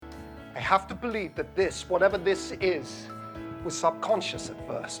have to believe that this, whatever this is, was subconscious at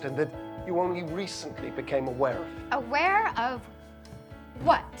first and that you only recently became aware of it. Aware of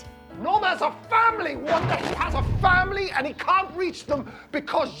what? Norm has a family, Wanda. He has a family and he can't reach them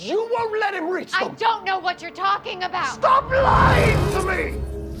because you won't let him reach them. I don't know what you're talking about. Stop lying to me!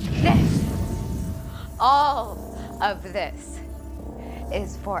 This, all of this,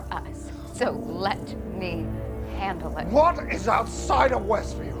 is for us. So let me handle it. What is outside of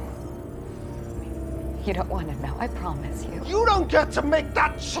Westview? You don't want to know, I promise you. You don't get to make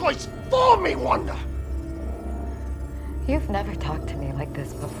that choice for me, Wanda! You've never talked to me like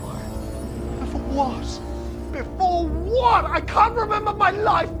this before. Before what? Before what? I can't remember my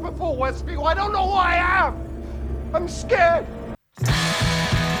life before Westview. I don't know who I am. I'm scared.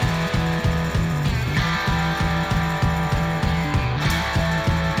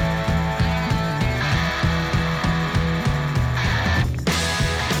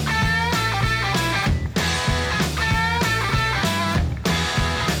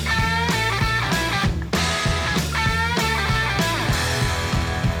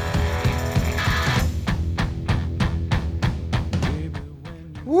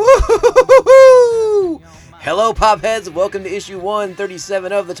 Woo-hoo-hoo-hoo-hoo! Hello, Popheads. Welcome to issue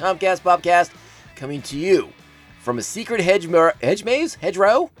 137 of the Tomcast Popcast, coming to you from a secret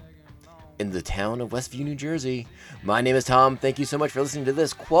hedgerow in the town of Westview, New Jersey. My name is Tom. Thank you so much for listening to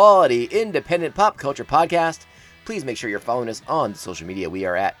this quality, independent pop culture podcast. Please make sure you're following us on social media. We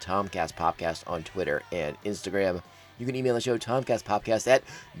are at Tomcast Popcast on Twitter and Instagram. You can email the show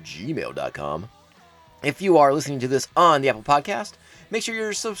tomcastpopcast@gmail.com. If you are listening to this on the Apple Podcast, make sure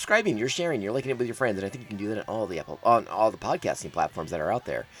you're subscribing, you're sharing, you're liking it with your friends, and I think you can do that on all the podcasting platforms that are out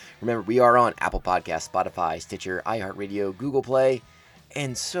there. Remember, we are on Apple Podcasts, Spotify, Stitcher, iHeartRadio, Google Play,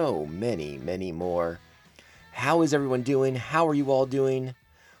 and so many, many more. How is everyone doing? How are you all doing?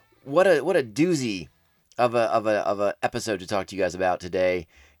 What a doozy of a episode to talk to you guys about today.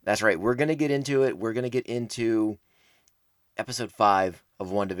 That's right, we're gonna get into it. We're gonna get into episode 5 of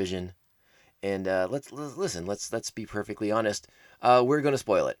WandaVision. And let's be perfectly honest. We're going to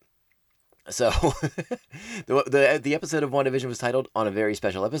spoil it. So the episode of WandaVision was titled On a Very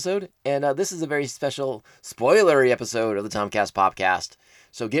Special Episode. And this is a very special spoilery episode of the Tomcast Popcast.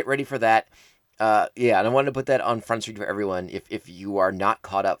 So get ready for that. And I wanted to put that on Front Street for everyone. If you are not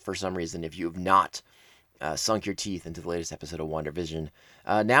caught up for some reason, if you have not sunk your teeth into the latest episode of WandaVision,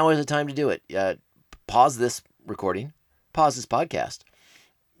 now is the time to do it. Pause this recording. Pause this podcast.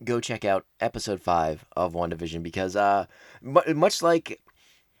 Go check out episode 5 of WandaVision because much like,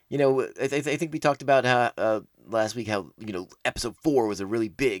 I think we talked about last week how, episode 4 was a really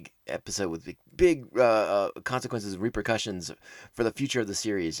big episode with big consequences and repercussions for the future of the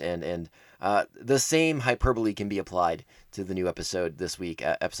series. And the same hyperbole can be applied to the new episode this week,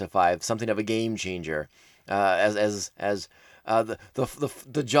 episode 5, something of a game changer, as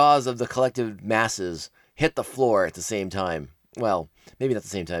the jaws of the collective masses hit the floor at the same time. Well, maybe not at the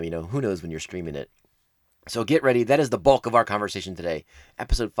same time, who knows when you're streaming it. So get ready. That is the bulk of our conversation today.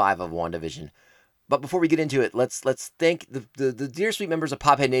 Episode 5 of WandaVision. But before we get into it, let's thank the dear sweet members of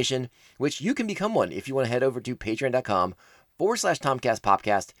Pophead Nation, which you can become one if you want to head over to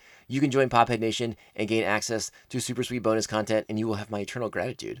patreon.com/TomcastPopcast. You can join Pophead Nation and gain access to super sweet bonus content, and you will have my eternal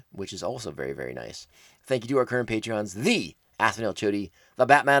gratitude, which is also very, very nice. Thank you to our current Patreons, the Aspinall Chody, the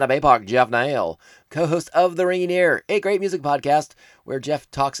Batman of Bay Park, Jeff Niall, co-host of The Ringing Ear, a great music podcast where Jeff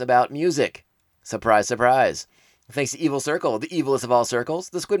talks about music. Surprise, surprise. Thanks to Evil Circle, the evilest of all circles,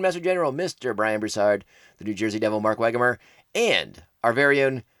 the Squidmaster General, Mr. Brian Broussard, the New Jersey Devil, Mark Wagamer, and our very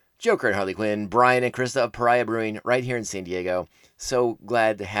own Joker and Harley Quinn, Brian and Krista of Pariah Brewing, right here in San Diego. So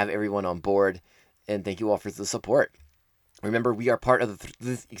glad to have everyone on board, and thank you all for the support. Remember, we are part of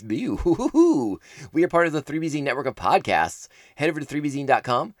the 3BZ network of podcasts. Head over to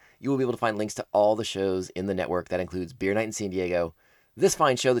 3BZ.com. You will be able to find links to all the shows in the network. That includes Beer Night in San Diego, this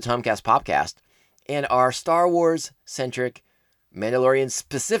fine show, the Tomcast Popcast, and our Star Wars-centric,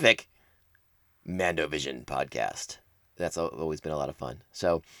 Mandalorian-specific MandoVision podcast. That's always been a lot of fun.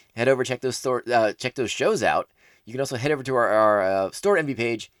 So head over, check those shows out. You can also head over to our Store Envy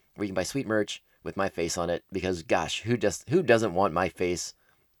page where you can buy sweet merch with my face on it, because gosh, who doesn't want my face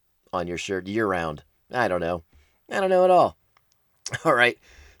on your shirt year round? I don't know at all. All right,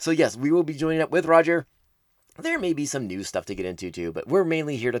 so yes, we will be joining up with Roger. There may be some new stuff to get into too, but we're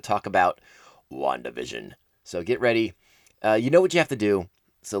mainly here to talk about WandaVision. So get ready. You know what you have to do,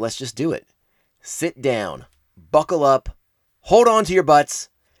 so let's just do it. Sit down, buckle up, hold on to your butts,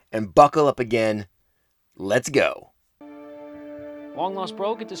 and buckle up again. Let's go. Long lost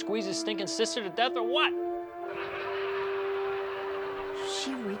bro get to squeeze his stinking sister to death or what?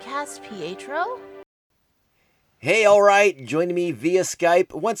 she recast Pietro? Hey, all right, joining me via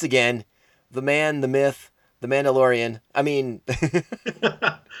Skype once again, the man, the myth, the Mandalorian. I mean,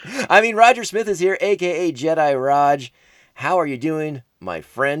 Roger Smith is here, aka Jedi Raj. How are you doing, my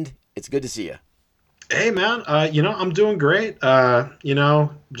friend? It's good to see you. Hey, man. I'm doing great.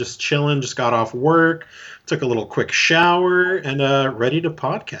 Just chilling. Just got off work, took a little quick shower, and ready to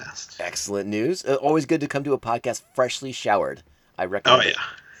podcast. Excellent news. Always good to come to a podcast freshly showered. I Oh recommend it.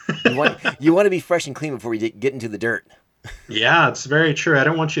 yeah. You want to be fresh and clean before you get into the dirt. Yeah, it's very true. I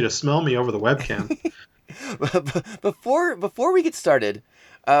don't want you to smell me over the webcam. Before we get started,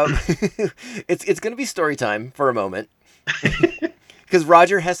 it's going to be story time for a moment because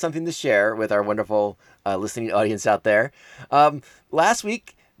Roger has something to share with our wonderful listening audience out there. Last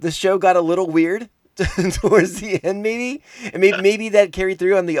week the show got a little weird towards the end, maybe, and maybe that carried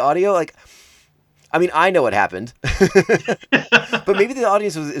through on the audio. I mean, I know what happened, but maybe the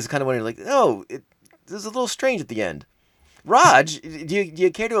audience is kind of wondering, this is a little strange at the end. Raj, do you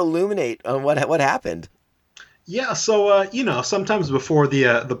care to illuminate on what happened? Yeah, so sometimes before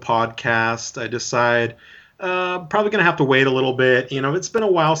the podcast, I decide probably gonna have to wait a little bit. It's been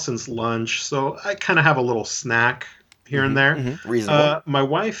a while since lunch, so I kind of have a little snack here and there. Mm-hmm. Reasonable. My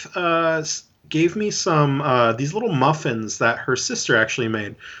wife gave me some these little muffins that her sister actually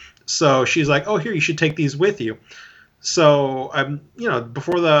made. So she's like, "Oh, here, you should take these with you." So I'm,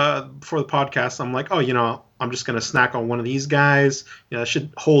 before the podcast, I'm like, "Oh, I'm just gonna snack on one of these guys. It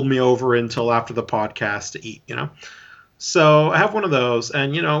should hold me over until after the podcast to eat." So I have one of those,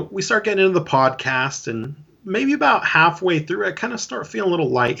 and we start getting into the podcast, and maybe about halfway through, I kind of start feeling a little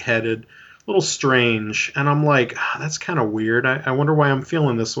lightheaded, a little strange, and I'm like, "That's kind of weird. I wonder why I'm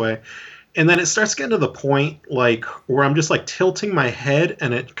feeling this way." And then it starts getting to the point where I'm just tilting my head,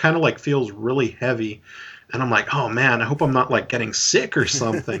 and it kind of feels really heavy, and I'm like, "Oh man, I hope I'm not getting sick or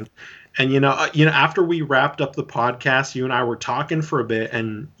something." And after we wrapped up the podcast, you and I were talking for a bit,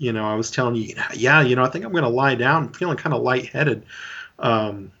 and I was telling you, yeah, I think I'm gonna lie down. I'm feeling kind of lightheaded.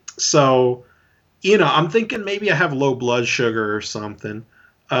 So I'm thinking maybe I have low blood sugar or something.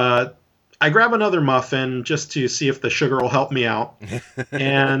 I grab another muffin just to see if the sugar will help me out,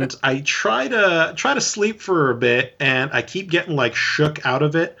 and I try to sleep for a bit, and I keep getting shook out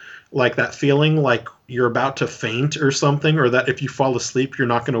of it, that feeling like you're about to faint or something, or that if you fall asleep you're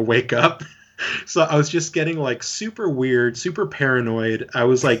not going to wake up. So I was just getting super weird, super paranoid. I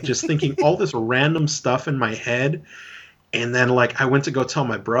was just thinking all this random stuff in my head. And then I went to go tell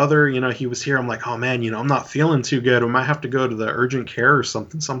my brother, he was here. I'm like, "Oh man, I'm not feeling too good. I might have to go to the urgent care or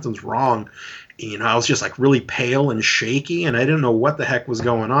something. Something's wrong." And, I was just really pale and shaky, and I didn't know what the heck was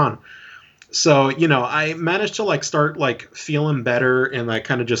going on. So, I managed to start feeling better, and I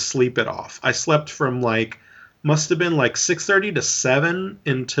kind of just sleep it off. I slept from must have been 6:30 to 7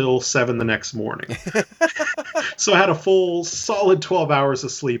 until 7 the next morning. So I had a full solid 12 hours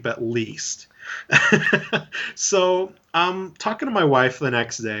of sleep at least. So I'm talking to my wife the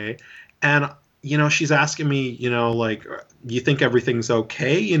next day, and she's asking me, "Do you think everything's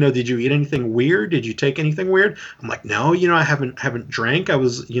okay? Did you eat anything weird? Did you take anything weird?" I'm like, "No, I haven't drank. I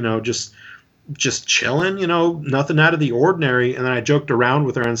was, just chilling, nothing out of the ordinary." And then I joked around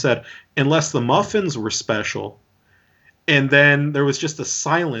with her and said, "Unless the muffins were special." And then there was just a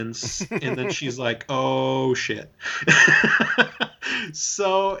silence, and then she's like, "Oh shit."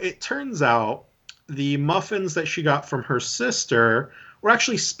 So it turns out the muffins that she got from her sister were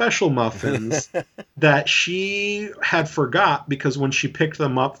actually special muffins that she had forgot, because when she picked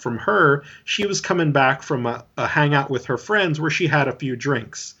them up from her, she was coming back from a hangout with her friends where she had a few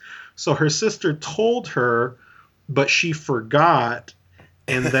drinks. So her sister told her, but she forgot,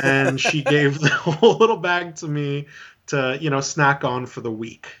 and then she gave the whole little bag to me to, snack on for the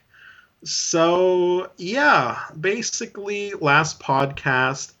week. So, yeah, basically, last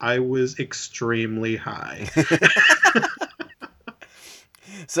podcast, I was extremely high.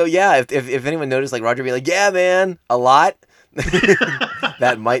 So, yeah, if anyone noticed, Roger be like, "Yeah, man, a lot."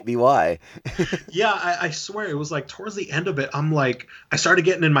 That might be why. Yeah, I swear, it was towards the end of it, I started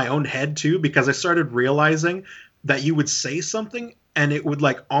getting in my own head, too, because I started realizing that you would say something, and it would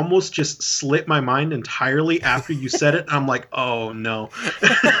almost just slip my mind entirely after you said it. I'm like, "Oh, no."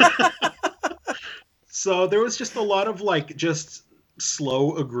 So there was just a lot of just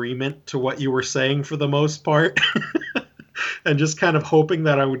slow agreement to what you were saying for the most part, and just kind of hoping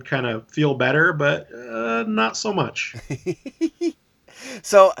that I would kind of feel better, but not so much.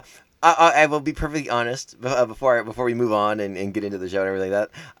 So I will be perfectly honest before we move on and get into the show and everything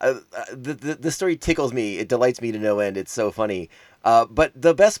like that. The story tickles me. It delights me to no end. It's so funny. But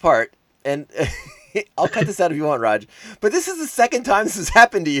the best part, and I'll cut this out if you want, Raj. But this is the second time this has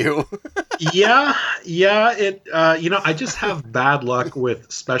happened to you. Yeah. It. I just have bad luck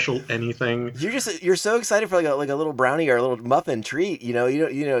with special anything. You're so excited for like a little brownie or a little muffin treat.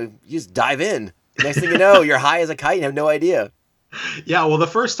 You just dive in. Next thing you know, you're high as a kite and have no idea. Yeah, well, the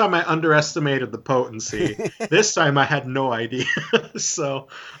first time I underestimated the potency. This time I had no idea. So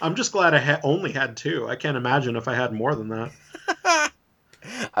I'm just glad I only had 2. I can't imagine if I had more than that.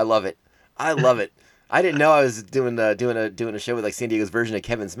 I love it. I I didn't know I was doing a show with like San Diego's version of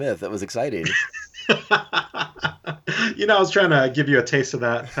Kevin Smith. That was exciting. I was trying to give you a taste of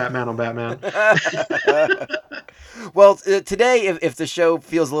that Fat Man on Batman. Well, today, if the show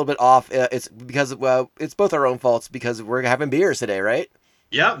feels a little bit off, it's because it's both our own faults because we're having beers today, right?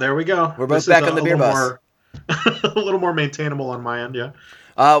 Yeah, there we go. We're both back on the beer bus. A little more maintainable on my end, yeah.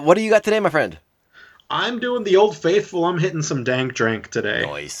 What do you got today, my friend? I'm doing the old faithful. I'm hitting some dank drink today.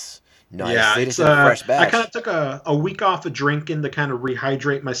 Nice. Yeah, They just did a fresh batch. I kind of took a week off of drinking to kind of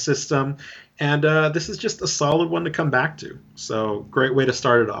rehydrate my system, and this is just a solid one to come back to. So great way to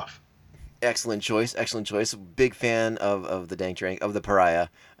start it off. Excellent choice. Big fan of the dank drink, of the Pariah.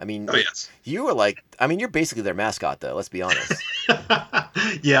 I mean, Oh, yes. you're basically their mascot, though. Let's be honest.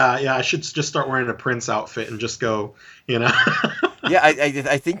 Yeah, I should just start wearing a Prince outfit and just go, Yeah,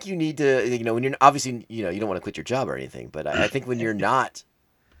 I think you need to, when you're obviously, you don't want to quit your job or anything, but I think when you're not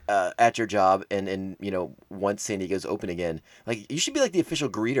at your job and once San Diego's open again, like you should be like the official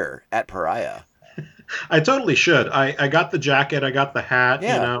greeter at Pariah. I totally should. I got the jacket, I got the hat,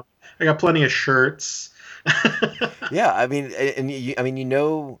 Yeah. I got plenty of shirts. Yeah, I mean,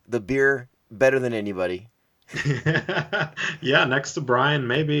 the beer better than anybody. Yeah, next to Brian,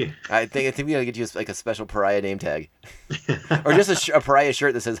 maybe. I think we gotta get you like a special Pariah name tag, or just a Pariah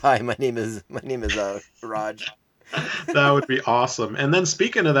shirt that says, "Hi, my name is Raj." That would be awesome. And then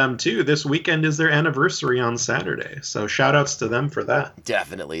speaking of them too, this weekend is their anniversary on Saturday. So shout outs to them for that.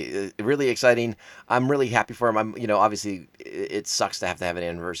 Definitely. Really exciting. I'm really happy for them. Obviously it sucks to have an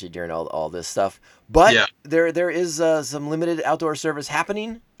anniversary during all this stuff, but Yeah. there is some limited outdoor service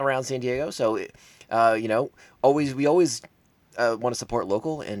happening around San Diego. So, we always want to support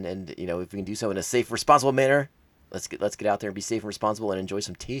local and if we can do so in a safe, responsible manner, let's get out there and be safe and responsible and enjoy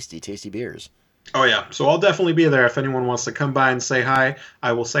some tasty, tasty beers. Oh yeah. So I'll definitely be there if anyone wants to come by and say hi.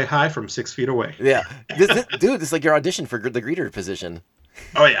 I will say hi from 6 feet away. Yeah. Dude, this is like your audition for the greeter position.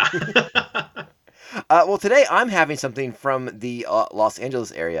 Oh yeah. Well, today I'm having something from the Los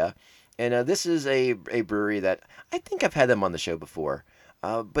Angeles area, and this is a brewery that I think I've had them on the show before,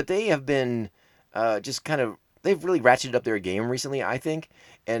 but they have been they've really ratcheted up their game recently, I think,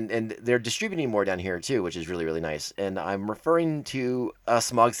 and they're distributing more down here too, which is really, really nice. And I'm referring to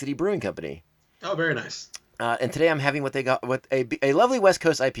Smog City Brewing Company. Oh, very nice. And today I'm having what a lovely West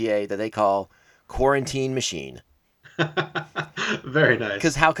Coast IPA that they call Quarantine Machine. Very nice.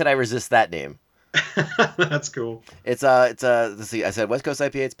 Because how could I resist that name? That's cool. Let's see, I said West Coast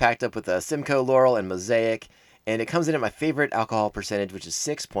IPA. It's packed up with Simcoe, Laurel, and Mosaic, and it comes in at my favorite alcohol percentage, which is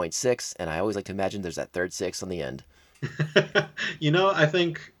 6.6. And I always like to imagine there's that third 6 on the end. I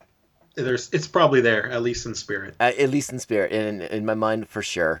think it's probably there, at least in spirit. At least in spirit, and in my mind for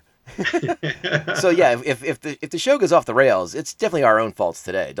sure. So yeah, if the show goes off the rails, it's definitely our own faults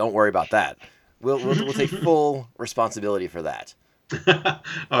today. Don't worry about that. We'll take full responsibility for that.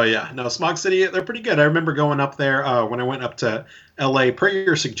 Oh yeah, no, Smog City, they're pretty good. I remember going up there when I went up to LA per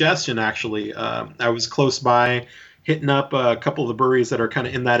your suggestion. Actually, I was close by, hitting up a couple of the breweries that are kind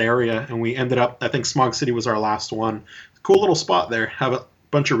of in that area, and we ended up. I think Smog City was our last one. Cool little spot there. Have a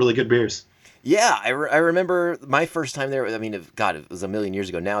bunch of really good beers. Yeah, I remember my first time there. I mean, it was a million years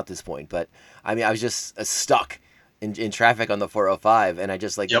ago now at this point. But I mean, I was just stuck in traffic on the 405, and I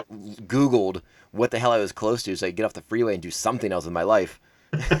just Googled what the hell I was close to, so I could get off the freeway and do something else with my life.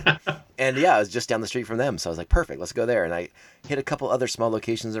 And yeah, I was just down the street from them, so I was like, perfect, let's go there. And I hit a couple other small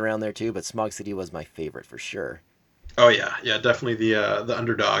locations around there too, but Smog City was my favorite for sure. Oh yeah, definitely the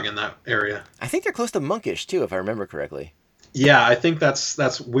underdog in that area. I think they're close to Monkish too, if I remember correctly. Yeah, I think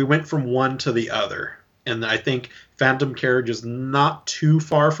that's we went from one to the other, and I think Phantom Carriage is not too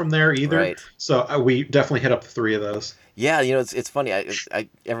far from there either. Right. So we definitely hit up the 3 of those. Yeah, it's funny.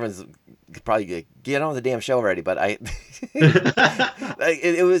 Everyone's probably like, get on with the damn show already, but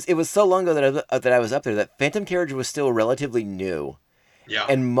it was so long ago that I was up there that Phantom Carriage was still relatively new. Yeah.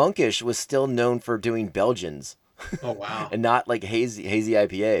 And Monkish was still known for doing Belgians. Oh wow. And not like hazy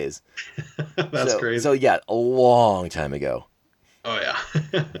IPAs. That's crazy. So yeah, a long time ago. Oh yeah.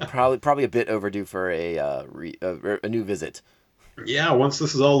 probably a bit overdue for a new visit. Yeah, once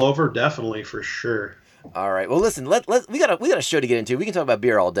this is all over, definitely for sure. All right. Well, listen. We got a show to get into. We can talk about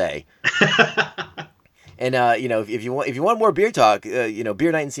beer all day. And if you want more beer talk,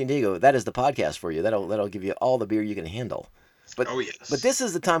 Beer Night in San Diego, that is the podcast for you. That'll give you all the beer you can handle. But Oh yes. but this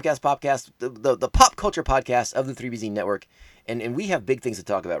is the Tomcast Popcast, the pop culture podcast of the 3BZ Network, and we have big things to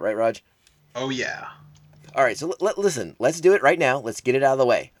talk about, right, Raj? Oh yeah. All right, so listen, let's do it right now. Let's get it out of the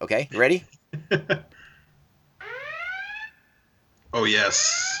way, okay? You ready? Oh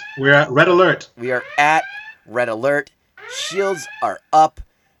yes. We're at Red Alert. We are at Red Alert. Shields are up.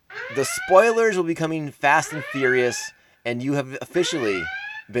 The spoilers will be coming fast and furious, and you have officially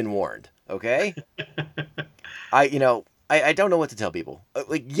been warned, okay? I don't know what to tell people.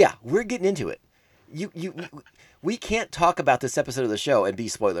 We're getting into it. We can't talk about this episode of the show and be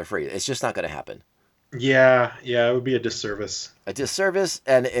spoiler free. It's just not going to happen. Yeah, it would be a disservice. A disservice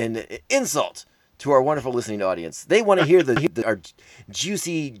and an insult to our wonderful listening audience. They want to hear our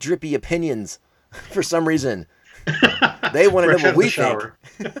juicy, drippy opinions for some reason. They want to know what we think.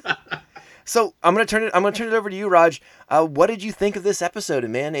 So I'm gonna turn it over to you, Raj. What did you think of this episode,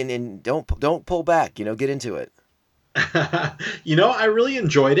 man? And don't pull back. Get into it. I really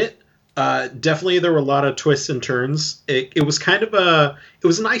enjoyed it. Definitely, there were a lot of twists and turns. It was kind of a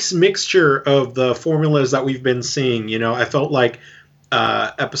nice mixture of the formulas that we've been seeing. I felt like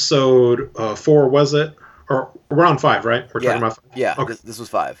episode 4, was it? Or we're on 5, right? We're talking about 5. Yeah, okay. This was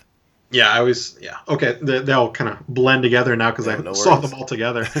 5. Yeah, okay. They all kind of blend together now because I saw them all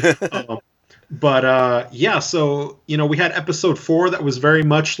together. So we had episode 4 that was very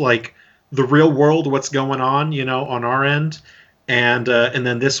much like the real world, what's going on, on our end. And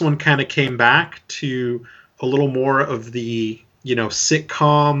then this one kind of came back to a little more of the,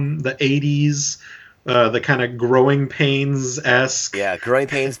 sitcom, the 80s, the kind of Growing Pains-esque. Yeah, Growing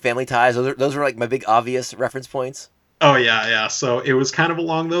Pains, Family Ties. Those are like my big obvious reference points. Oh, yeah. So it was kind of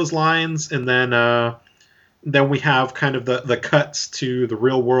along those lines. And then we have kind of the cuts to the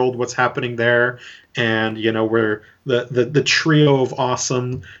real world, what's happening there. And, where the trio of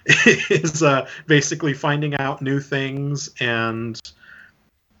awesome is basically finding out new things. And,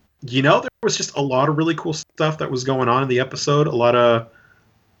 there was just a lot of really cool stuff that was going on in the episode. A lot of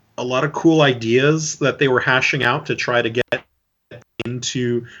cool ideas that they were hashing out to try to get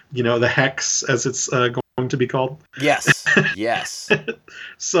into, the hex, as it's going to be called. Yes.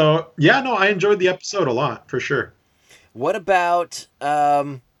 So, I enjoyed the episode a lot, for sure. What about...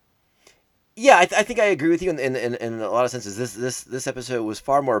 I think I agree with you in a lot of senses. This episode was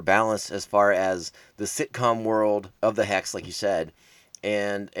far more balanced as far as the sitcom world of the Hex, like you said,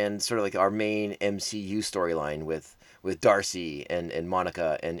 and sort of like our main MCU storyline with Darcy and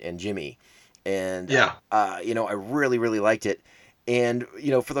Monica and Jimmy. And I really, really liked it. And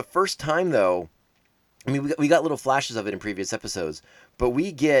for the first time though, I mean, we got little flashes of it in previous episodes, but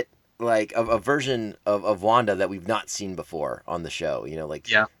we get like a version of Wanda that we've not seen before on the show.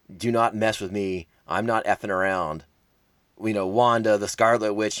 Do not mess with me. I'm not effing around. Wanda, the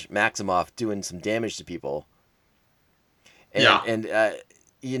Scarlet Witch, Maximoff doing some damage to people. And I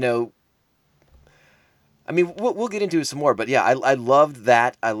mean, we'll get into it some more, but yeah, I loved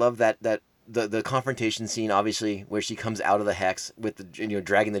that. I love that the confrontation scene, obviously, where she comes out of the Hex with the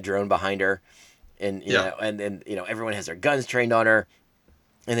dragging the drone behind her, and and everyone has their guns trained on her,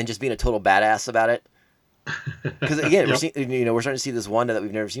 and then just being a total badass about it. Because again, we're starting to see this Wanda that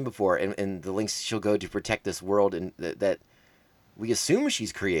we've never seen before, and the lengths she'll go to protect this world and that we assume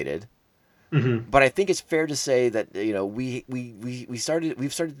she's created. Mm-hmm. But I think it's fair to say that we've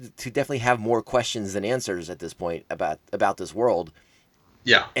started to definitely have more questions than answers at this point about this world.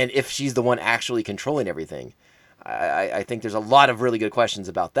 Yeah. And if she's the one actually controlling everything, I think there's a lot of really good questions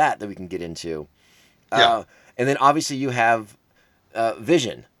about that we can get into. Yeah. And then obviously you have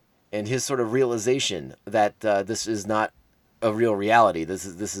Vision and his sort of realization that this is not a real reality. This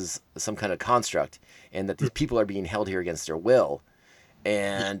is some kind of construct, and that these people are being held here against their will.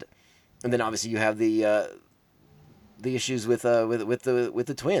 And then obviously you have the issues with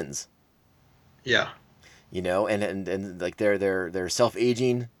the twins. Yeah. And like they're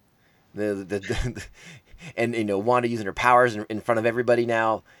self-aging, and Wanda using her powers in front of everybody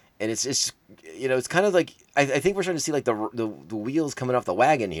now, and it's it's kind of like I think we're starting to see like the wheels coming off the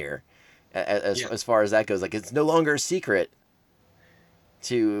wagon here, as far as that goes. Like it's no longer a secret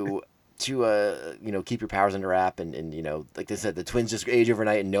to keep your powers under wrap, and like they said, the twins just age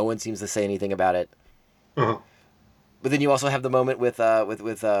overnight, and no one seems to say anything about it. Uh-huh. But then you also have the moment with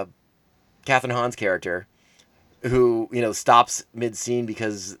Catherine Hahn's character, who stops mid scene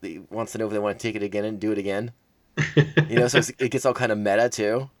because he wants to know if they want to take it again and do it again. So it gets all kind of meta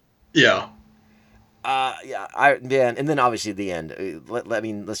too. Yeah. And then obviously at the end,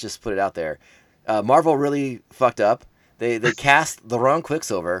 let's just put it out there. Marvel really fucked up. They cast the wrong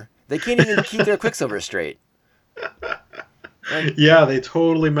Quicksilver. They can't even keep their Quicksilver straight. Like, Yeah, they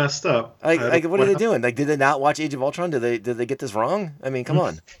totally messed up. like, what are they doing? Like, did they not watch Age of Ultron? Did they get this wrong? I mean, come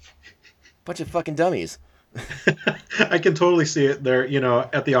on, bunch of fucking dummies. I can totally see it. They're,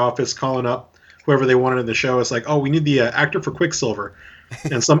 at the office calling up whoever they wanted in the show. It's like, oh, we need the actor for Quicksilver.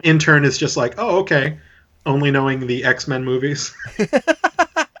 And some intern is just like, oh, okay. Only knowing the X-Men movies.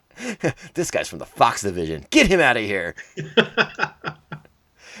 This guy's from the Fox division. Get him out of here.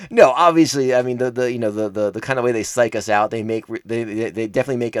 No, obviously, I mean the kind of way they psych us out, they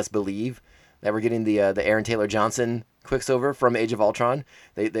definitely make us believe that we're getting the Aaron Taylor Johnson Quicksilver from Age of Ultron.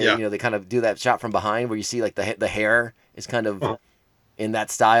 They they kind of do that shot from behind where you see like the hair is kind of in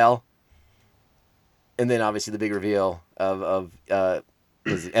that style, and then obviously the big reveal of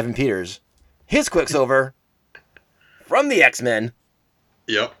is it Evan Peters, his Quicksilver from the X-Men.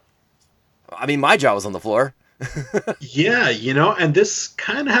 Yep. I mean, my jaw was on the floor. Yeah, and this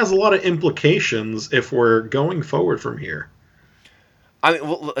kind of has a lot of implications if we're going forward from here.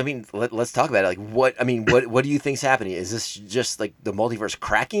 Let's talk about it. Like, what do you think's happening? Is this just like the multiverse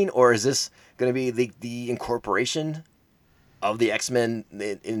cracking, or is this going to be the incorporation of the X-Men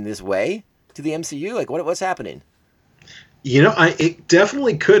in this way to the MCU? Like, what's happening? It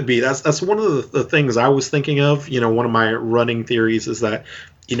definitely could be. That's one of the things I was thinking of. One of my running theories is that,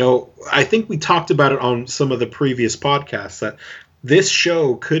 I think we talked about it on some of the previous podcasts, that this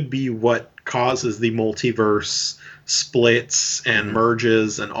show could be what causes the multiverse splits and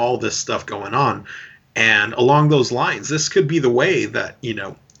merges and all this stuff going on. And along those lines, this could be the way that,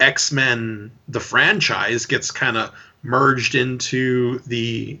 X-Men, the franchise, gets kind of merged into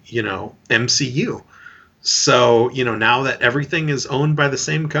the, MCU. So, now that everything is owned by the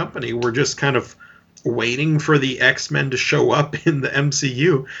same company, we're just kind of waiting for the X-Men to show up in the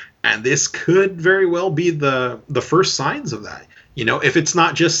MCU. And this could very well be the first signs of that. If it's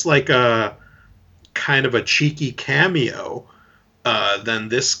not just like a kind of a cheeky cameo, then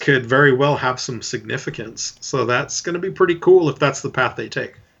this could very well have some significance. So that's going to be pretty cool if that's the path they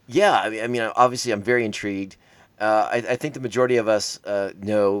take. Yeah, I mean, obviously I'm very intrigued. I think the majority of us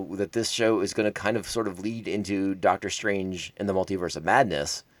know that this show is going to kind of sort of lead into Doctor Strange and the Multiverse of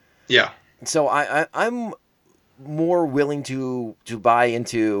Madness. Yeah. So I'm more willing to buy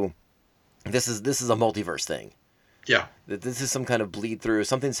into this is a multiverse thing. Yeah. That this is some kind of bleed through.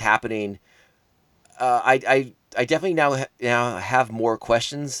 Something's happening. I definitely now have more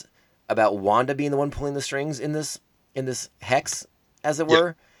questions about Wanda being the one pulling the strings in this hex, as it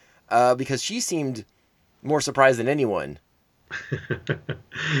were, because she seemed more surprised than anyone.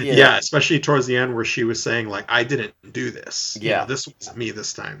 Yeah, especially towards the end where she was saying like, I didn't do this. Yeah. This wasn't me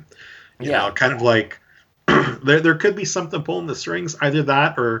this time. You know, kind of like there could be something pulling the strings, either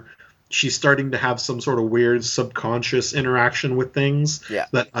that or she's starting to have some sort of weird subconscious interaction with things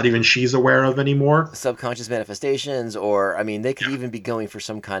that not even she's aware of anymore. Subconscious manifestations, or I mean, they could even be going for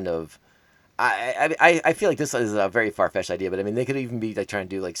some kind of. I feel like this is a very far-fetched idea, but I mean, they could even be like trying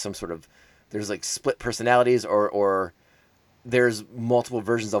to do like some sort of. There's like split personalities, or there's multiple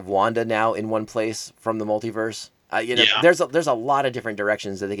versions of Wanda now in one place from the multiverse. There's a lot of different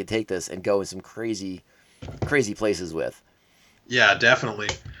directions that they could take this and go in some crazy places with. Yeah, definitely.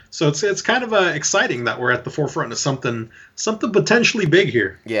 So it's kind of exciting that we're at the forefront of something potentially big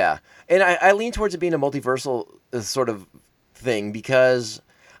here. Yeah, and I lean towards it being a multiversal sort of thing because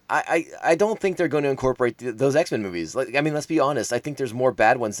I don't think they're going to incorporate those X-Men movies. Like, I mean, let's be honest. I think there's more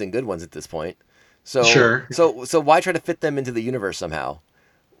bad ones than good ones at this point. So sure. So why try to fit them into the universe somehow?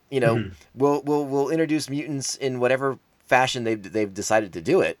 We'll introduce mutants in whatever fashion they've decided to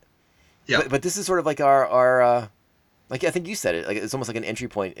do it. Yeah. But this is sort of like our like I think you said it. Like it's almost like an entry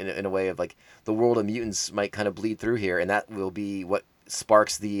point in a way of like the world of mutants might kind of bleed through here, and that will be what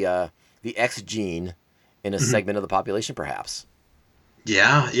sparks the X gene in a segment of the population, perhaps.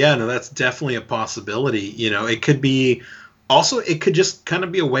 Yeah, no, that's definitely a possibility. It could be. Also, it could just kind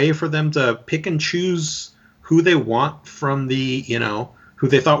of be a way for them to pick and choose who they want from the, who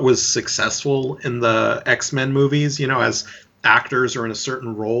they thought was successful in the X-Men movies, as actors or in a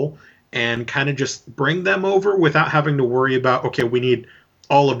certain role, and kind of just bring them over without having to worry about, okay, we need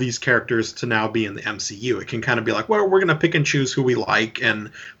all of these characters to now be in the MCU. It can kind of be like, well, we're going to pick and choose who we like,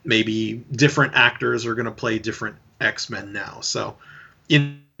 and maybe different actors are going to play different X-Men now. So,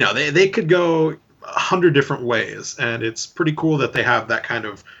 they could go 100 different ways, and it's pretty cool that they have that kind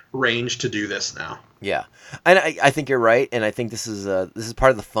of range to do this now. Yeah, and I think you're right, and I think this is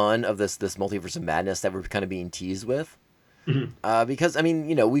part of the fun of this multiverse of madness that we're kind of being teased with, because I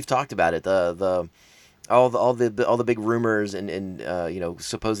mean, we've talked about it, all the big rumors and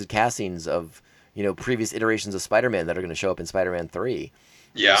supposed castings of previous iterations of Spider-Man that are going to show up in Spider-Man 3.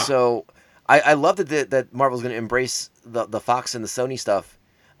 Yeah. So I love that Marvel's going to embrace the Fox and the Sony stuff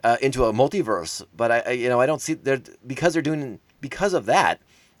into a multiverse, but I don't see because of that,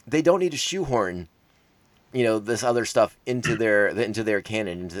 they don't need to shoehorn this other stuff into their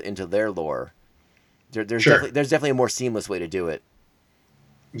canon, into their lore. There's Sure. definitely a more seamless way to do it.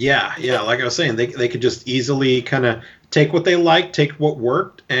 Yeah, yeah. Like I was saying, they could just easily kind of take what they liked, take what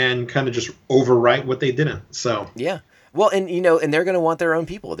worked, and kind of just overwrite what they didn't. So Yeah. Well, and and they're going to want their own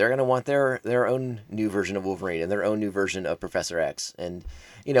people. They're going to want their own new version of Wolverine and their own new version of Professor X. And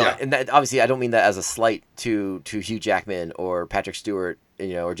Yeah. and that, obviously I don't mean that as a slight to Hugh Jackman or Patrick Stewart,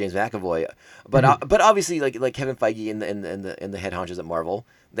 or James McAvoy, but but obviously like Kevin Feige and the head honchos at Marvel,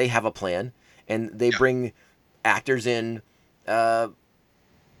 they have a plan and they bring actors in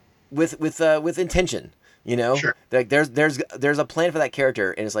with intention. Sure. Like there's a plan for that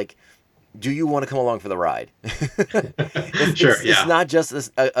character, and it's like, do you want to come along for the ride? Sure. It's not just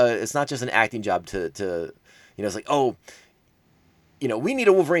this. It's not just an acting job to it's like, oh, we need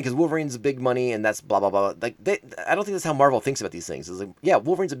a Wolverine because Wolverine's big money and that's blah blah blah. Like I don't think that's how Marvel thinks about these things. It's like, yeah,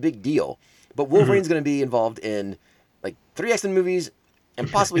 Wolverine's a big deal, but Wolverine's going to be involved in like 3 X-Men movies and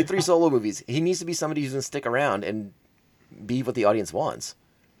possibly 3 solo movies. He needs to be somebody who's going to stick around and be what the audience wants.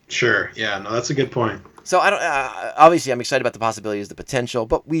 Sure. Yeah. No, that's a good point. So I don't. Obviously, I'm excited about the possibilities, the potential,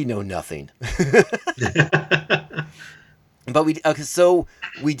 but we know nothing. But so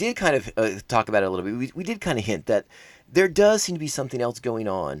we did kind of talk about it a little bit. We did kind of hint that there does seem to be something else going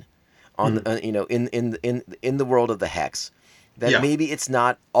on in the world of the Hex. That maybe it's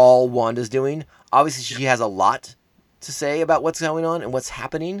not all Wanda's doing. Obviously, she has a lot to say about what's going on and what's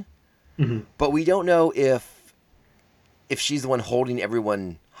happening, but we don't know if she's the one holding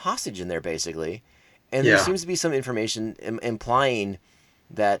everyone hostage in there, basically. And there seems to be some information implying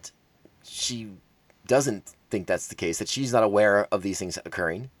that she doesn't think that's the case, that she's not aware of these things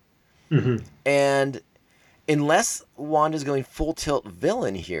occurring. And unless Wanda's going full tilt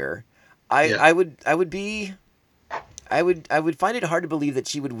villain here, I would find it hard to believe that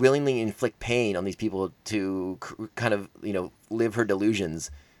she would willingly inflict pain on these people to kind of live her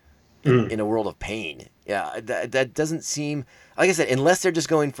delusions in a world of pain. Yeah, that doesn't seem, like I said, unless they're just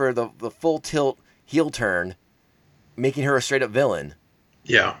going for the full tilt heel turn, making her a straight up villain.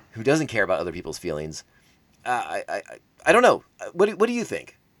 Yeah. Who doesn't care about other people's feelings. I don't know. What do you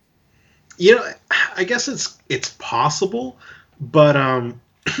think? I guess it's possible, but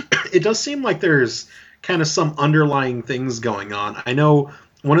it does seem like there's kind of some underlying things going on. I know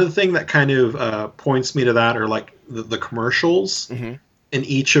one of the things that kind of points me to that are like the commercials in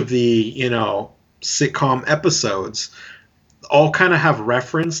each of the sitcom episodes. All kind of have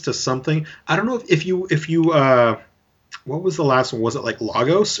reference to something. I don't know if you what was the last one? Was it like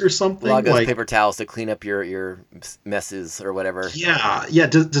Lagos or something? Lagos like, paper towels to clean up your messes or whatever. Yeah.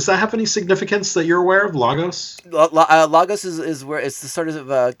 Does that have any significance that you're aware of? Lagos? Lagos is where it's the start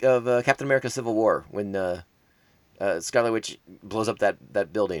of Captain America: Civil War when Scarlet Witch blows up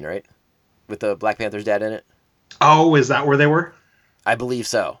that building, right? With the Black Panther's dad in it. Oh, is that where they were? I believe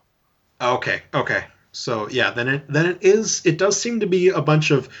so. Okay. So yeah, then it does seem to be a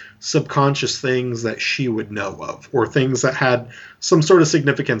bunch of subconscious things that she would know of, or things that had some sort of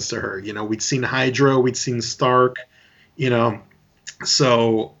significance to her. We'd seen Hydra, we'd seen Stark,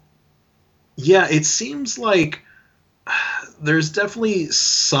 so yeah, it seems like there's definitely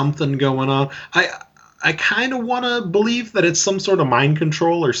something going on. I kind of want to believe that it's some sort of mind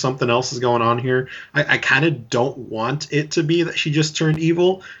control or something else is going on here. I kind of don't want it to be that she just turned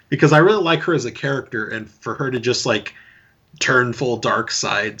evil, because I really like her as a character, and for her to just like turn full dark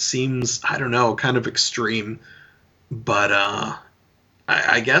side seems, I don't know, kind of extreme. But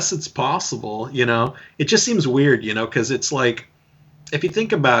I guess it's possible, It just seems weird, because it's like, if you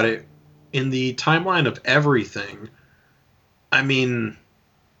think about it, in the timeline of everything, I mean,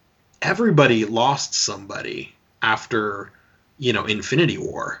 everybody lost somebody after, Infinity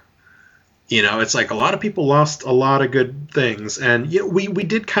War. It's like a lot of people lost a lot of good things. And we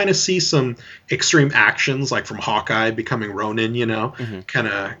did kind of see some extreme actions, like from Hawkeye becoming Ronin, kind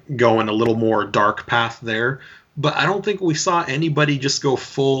of going a little more dark path there. But I don't think we saw anybody just go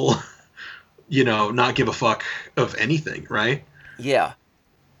full, not give a fuck of anything, right? Yeah.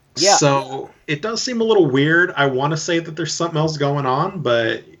 So it does seem a little weird. I want to say that there's something else going on,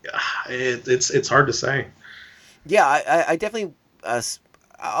 but it's hard to say. Yeah, I definitely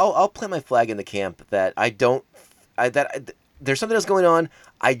I'll plant my flag in the camp that there's something else going on.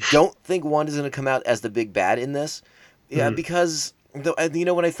 I don't think Wanda's going to come out as the big bad in this. Yeah, because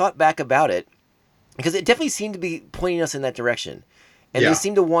when I thought back about it, because it definitely seemed to be pointing us in that direction, and they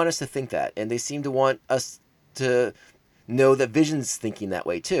seem to want us to think that, and they seem to want us to know that Vision's thinking that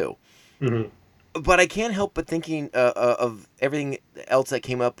way too. Hmm. But I can't help but thinking of everything else that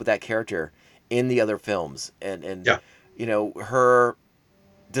came up with that character in the other films, and Yeah. you know, her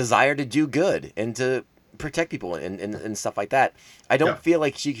desire to do good and to protect people and stuff like that. I don't Yeah. feel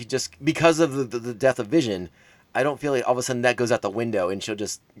like she could just, because of the death of Vision, I don't feel like all of a sudden that goes out the window and she'll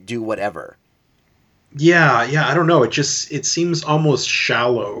just do whatever. Yeah, yeah, I don't know. It seems almost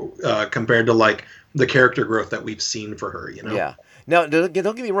shallow compared to like the character growth that we've seen for her. You know. Yeah. Now, don't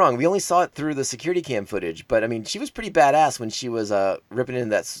get me wrong. We only saw it through the security cam footage, but I mean, she was pretty badass when she was ripping into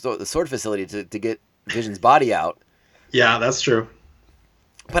the sword facility to get Vision's body out. Yeah, that's true.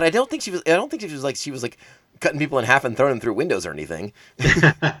 But I don't think she was. I don't think she was like cutting people in half and throwing them through windows or anything.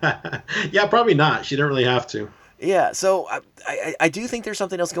 Yeah, probably not. She didn't really have to. Yeah. So I do think there's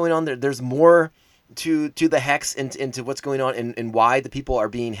something else going on there. There's more to the hex and to what's going on and why the people are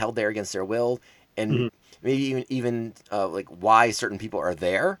being held there against their will, and maybe even like why certain people are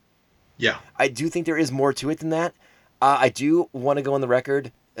there. Yeah. I do think there is more to it than that. I do want to go on the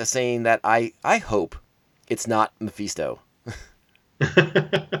record as saying that I hope it's not Mephisto.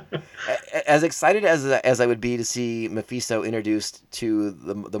 As excited as I would be to see Mephisto introduced to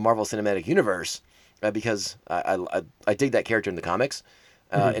the Marvel Cinematic Universe, because I dig that character in the comics.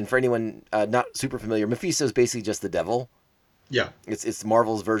 And for anyone not super familiar, Mephisto is basically just the devil. Yeah. It's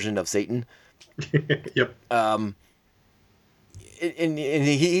Marvel's version of Satan. Yep. And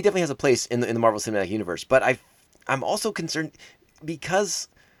he definitely has a place in the Marvel Cinematic Universe. But I'm also concerned because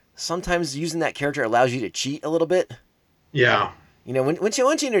sometimes using that character allows you to cheat a little bit. Yeah. You know, once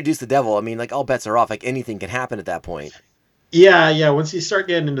you introduce the devil, I mean, like, all bets are off. Like, anything can happen at that point. Yeah, yeah. Once you start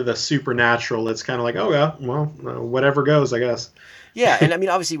getting into the supernatural, it's kind of like, oh yeah, well, whatever goes, I guess. Yeah, and I mean,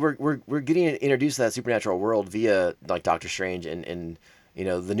 obviously, we're getting introduced to that supernatural world via like Doctor Strange, and you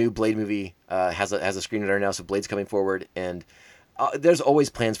know, the new Blade movie has a screenwriter now, so Blade's coming forward, and there's always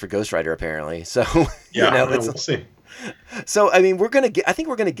plans for Ghost Rider apparently. So Yeah, you know, we'll see. So I mean, I think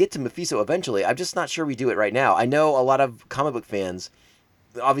we're gonna get to Mephisto eventually. I'm just not sure we do it right now. I know a lot of comic book fans,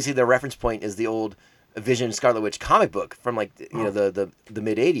 obviously their reference point is the old Vision Scarlet Witch comic book from like you know the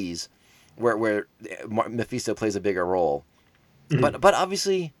mid '80s, where Mephisto plays a bigger role. But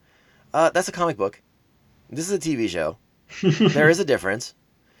obviously, that's a comic book. This is a TV show. There is a difference.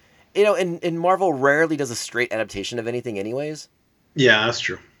 You know, and Marvel rarely does a straight adaptation of anything, anyways. Yeah, that's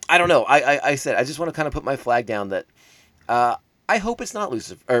true. I don't know. I said I just want to kind of put my flag down that I hope it's not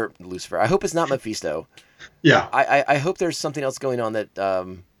Lucifer. I hope it's not Mephisto. Yeah. I hope there's something else going on that.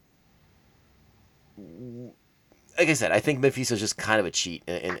 Like I said, I think Mephisto's just kind of a cheat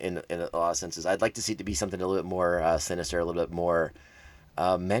in a lot of senses. I'd like to see it to be something a little bit more sinister, a little bit more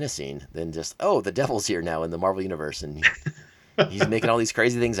menacing than just, oh, the devil's here now in the Marvel Universe, and he's making all these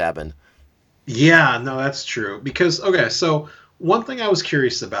crazy things happen. Yeah, no, that's true. Because, okay, so one thing I was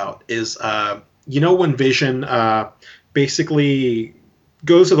curious about is, you know, when Vision basically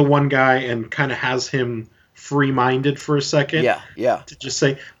goes to the one guy and kind of has him free-minded for a second. Yeah. To just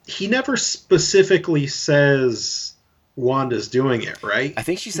say, he never specifically says Wanda's doing it, right? I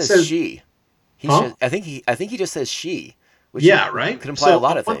think she says she. Huh? I think he just says she. Which Yeah, right? could imply a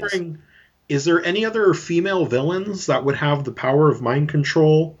lot of I'm things. wondering, is there any other female villains that would have the power of mind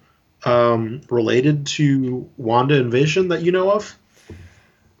control related to Wanda and Vision that you know of?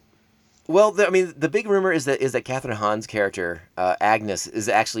 Well, I mean, the big rumor is that Catherine Hahn's character, Agnes, is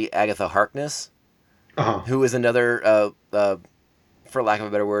actually Agatha Harkness, who is another, for lack of a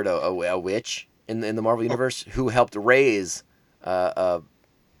better word, a witch in the Marvel Universe, who helped raise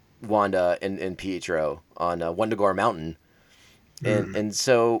Wanda and Pietro on Wundagore Mountain. And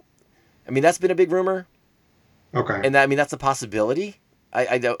so, I mean, that's been a big rumor. Okay. And I mean, that's a possibility.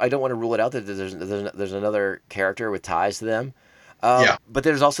 I don't want to rule it out that there's another character with ties to them. Yeah. But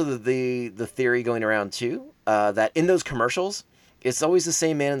there's also the theory going around too that in those commercials, it's always the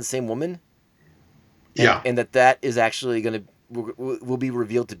same man and the same woman. And that is actually going to will be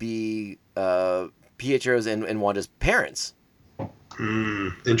revealed to be Pietro's and Wanda's parents.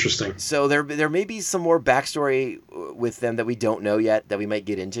 Interesting. So there may be some more backstory with them that we don't know yet that we might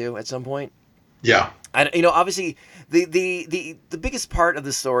get into at some point. Yeah. You know, obviously, the biggest part of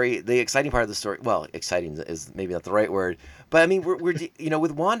the story, the exciting part of the story. Well, exciting is maybe not the right word, but I mean, we're you know,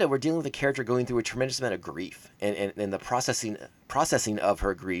 with Wanda, we're dealing with a character going through a tremendous amount of grief and the processing of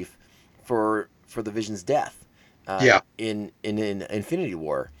her grief for the Vision's death. In Infinity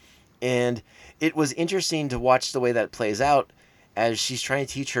War, and it was interesting to watch the way that plays out as she's trying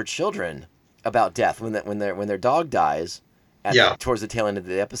to teach her children about death when their dog dies towards the tail end of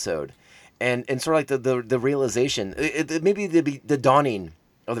the episode. And sort of like the realization, maybe the dawning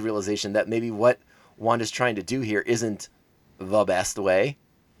of the realization that maybe what Wanda's trying to do here isn't the best way.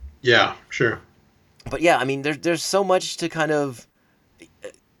 Yeah, sure. But yeah, I mean, there's so much to kind of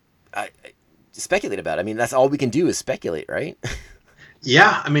speculate about. I mean, that's all we can do is speculate, right?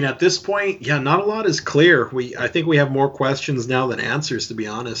 Yeah, I mean, at this point, yeah, not a lot is clear. I think we have more questions now than answers, to be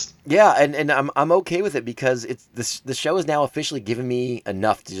honest. Yeah, and I'm okay with it because it's the show has now officially given me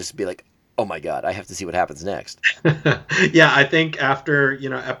enough to just be like, oh my god, I have to see what happens next. Yeah, I think after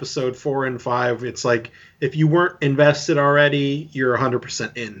episode 4 and 5, it's like if you weren't invested already, you're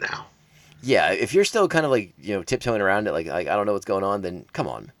 100% in now. Yeah, if you're still kind of like tiptoeing around it, like I don't know what's going on, then come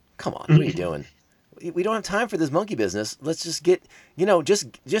on, what are you doing? We don't have time for this monkey business. Let's just get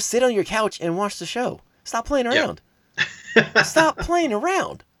just sit on your couch and watch the show. Stop playing around. Yeah. Stop playing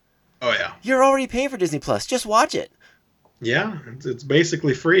around. Oh yeah, you're already paying for Disney Plus. Just watch it. Yeah, it's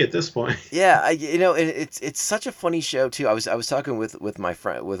basically free at this point. Yeah, it's such a funny show too. I was talking with one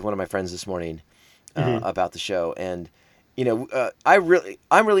of my friends this morning about the show, and I'm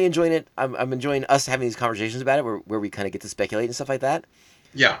really enjoying it. I'm enjoying us having these conversations about it, where we kind of get to speculate and stuff like that.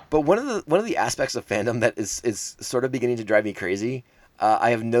 Yeah. But one of the aspects of fandom that is sort of beginning to drive me crazy,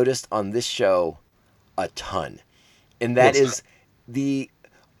 I have noticed on this show a ton, and that is the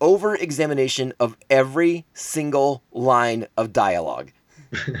over-examination of every single line of dialogue.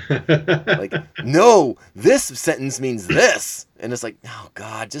 Like, no, this sentence means this. And it's like, oh,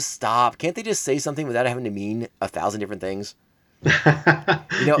 God, just stop. Can't they just say something without having to mean 1,000 different things?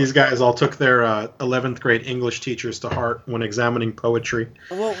 These guys all took their 11th grade English teachers to heart when examining poetry.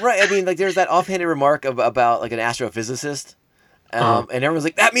 Well, right. I mean, like, there's that offhanded remark about like an astrophysicist. And everyone's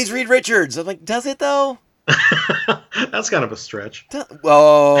like, that means Reed Richards. I'm like, does it, though? That's kind of a stretch.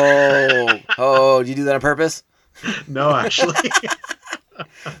 Oh, did you do that on purpose? No, actually.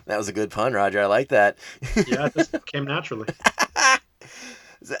 That was a good pun, Roger. I like that. Yeah, it just came naturally.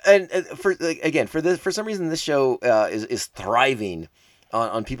 And for some reason, this show is thriving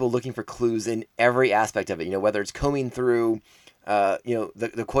on people looking for clues in every aspect of it. Whether it's combing through,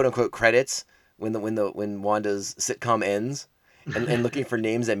 the quote unquote credits when Wanda's sitcom ends, and looking for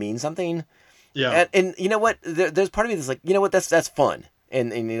names that mean something. Yeah. And you know what? There's part of me that's like, you know what? That's fun,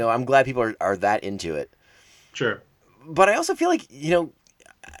 and I'm glad people are that into it. Sure. But I also feel like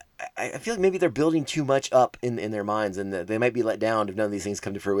I feel like maybe they're building too much up in their minds, and they might be let down if none of these things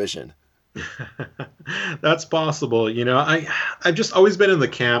come to fruition. That's possible. I've just always been in the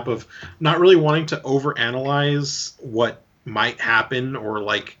camp of not really wanting to overanalyze what might happen, or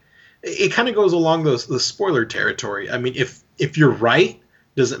like it kind of goes along the spoiler territory. I mean, if you're right,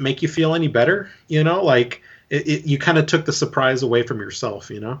 does it make you feel any better? Like you kind of took the surprise away from yourself.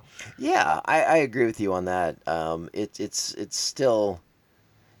 Yeah, I agree with you on that. It's still.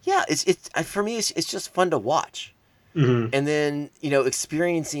 Yeah, it's for me. It's just fun to watch, and then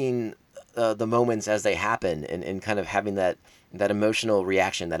experiencing the moments as they happen, and kind of having that emotional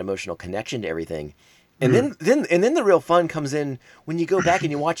reaction, that emotional connection to everything, and then the real fun comes in when you go back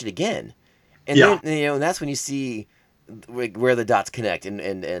and you watch it again, and then and that's when you see where the dots connect, and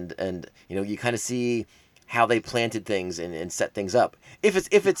you kind of see how they planted things and set things up. If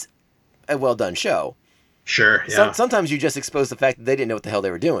it's a well done show. Sure, yeah. Sometimes you just expose the fact that they didn't know what the hell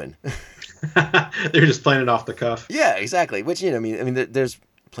they were doing. They're just playing it off the cuff. Yeah, exactly. Which I mean, there's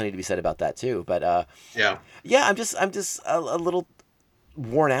plenty to be said about that too. But yeah, I'm just a little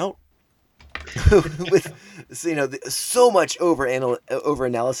worn out with so much over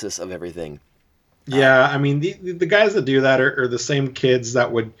analysis of everything. Yeah, I mean the guys that do that are the same kids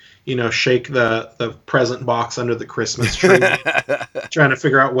that would shake the present box under the Christmas tree, trying to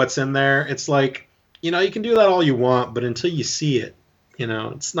figure out what's in there. It's like. You can do that all you want, but until you see it,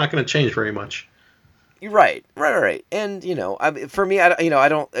 it's not going to change very much. You're right. And for me, I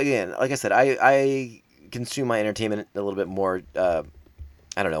don't. Again, like I said, I consume my entertainment a little bit more. I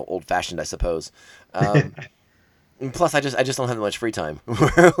don't know, old fashioned, I suppose. And plus, I just don't have that much free time.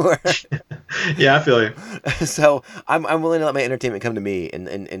 Yeah, I feel you. So I'm willing to let my entertainment come to me,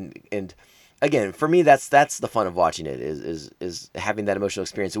 and again, for me, that's the fun of watching it is having that emotional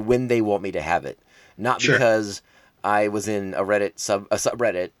experience when they want me to have it. Not sure. Because I was in a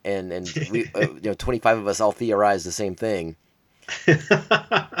subreddit and we 25 of us all theorized the same thing.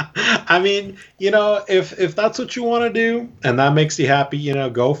 I mean, if that's what you want to do and that makes you happy,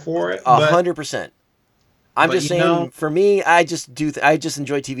 go for it. 100%. I'm just saying, for me, I just enjoy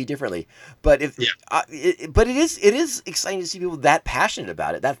TV differently. But but it is exciting to see people that passionate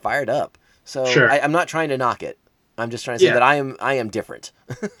about it, that fired up. So sure. I'm not trying to knock it. I'm just trying to say that I am different.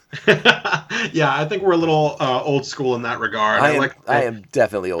 Yeah, I think we're a little old school in that regard. I am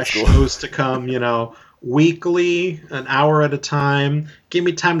definitely old school. Shows to come, weekly, an hour at a time. Give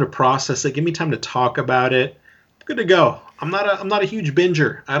me time to process it. Give me time to talk about it. good to go. I'm not a huge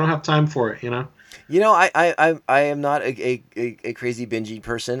binger. I don't have time for it. I am not a crazy binging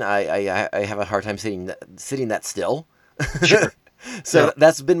person. I have a hard time sitting that still. Sure. So Yeah.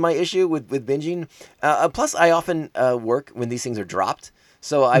 that's been my issue with binging. Plus, I often work when these things are dropped.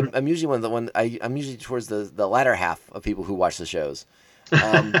 So I'm usually I'm usually towards the latter half of people who watch the shows.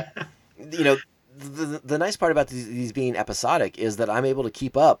 Um, you know, the nice part about these being episodic is that I'm able to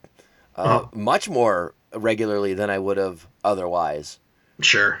keep up much more regularly than I would have otherwise.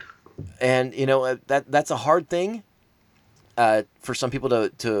 Sure. And that's a hard thing for some people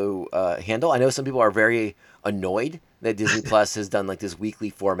to handle. I know some people are very annoyed that Disney Plus has done like this weekly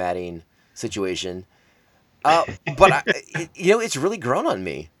formatting situation, but it's really grown on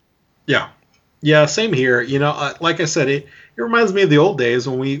me. Yeah. Yeah, same here. Like I said, it reminds me of the old days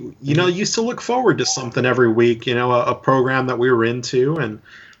when we, used to look forward to something every week, a program that we were into. And,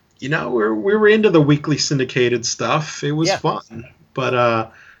 we were into the weekly syndicated stuff. It was Yeah. fun.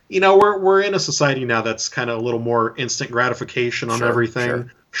 But, we're in a society now that's kind of a little more instant gratification on Sure, everything,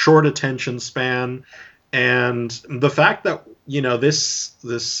 sure. short attention span. And the fact that,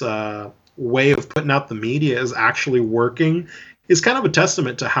 this way of putting out the media is actually working is kind of a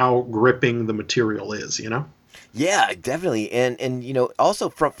testament to how gripping the material is. Yeah, definitely. And also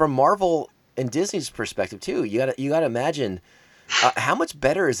from Marvel and Disney's perspective too, you gotta imagine how much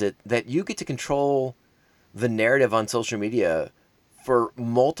better is it that you get to control the narrative on social media for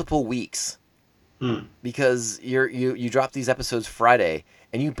multiple weeks because you drop these episodes Friday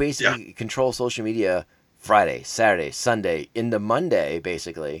and you basically control social media Friday, Saturday, Sunday, into Monday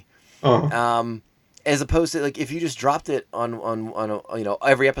basically. Uh-huh. As opposed to like if you just dropped it on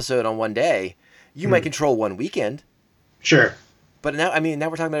every episode on one day, you might control one weekend. Sure. But now we're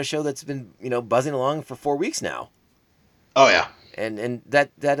talking about a show that's been buzzing along for 4 weeks now, Oh yeah. and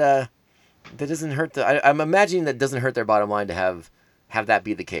that doesn't hurt I'm imagining that doesn't hurt their bottom line to have that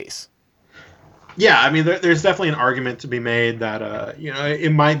be the case. Yeah, I mean, there's definitely an argument to be made that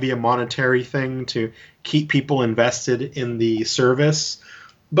it might be a monetary thing to keep people invested in the service,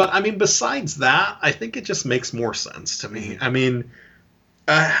 but I mean, besides that, I think it just makes more sense to me. I mean,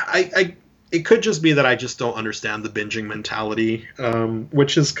 it could just be that I just don't understand the binging mentality,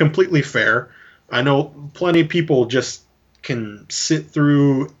 which is completely fair. I know plenty of people just can sit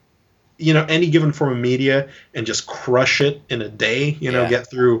through any given form of media and just crush it in a day, Yeah. get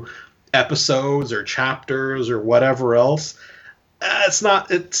through episodes or chapters or whatever else. It's not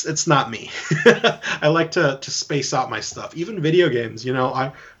me. I like to space out my stuff. Even video games,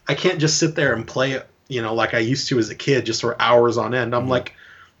 I can't just sit there and play it, like I used to as a kid, just for hours on end. I'm like,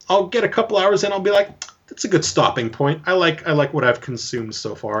 I'll get a couple hours in, I'll be like, that's a good stopping point. I like what I've consumed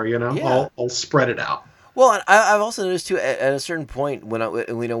so far. Yeah. I'll spread it out. Well, and I've also noticed too at a certain point when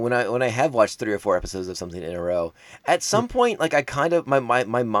I have watched 3 or 4 episodes of something in a row, at some point like I kind of my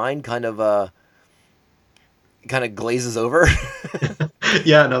mind kind of glazes over,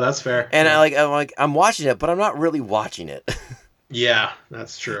 Yeah, no, that's fair. and Yeah. I'm watching it, but I'm not really watching it, Yeah,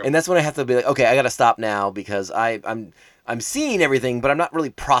 that's true. and that's when I have to be like, okay, I got to stop now because I'm seeing everything, but I'm not really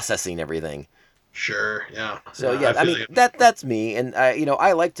processing everything. Sure, yeah. So Yeah, yeah, I feel mean you. that's me, and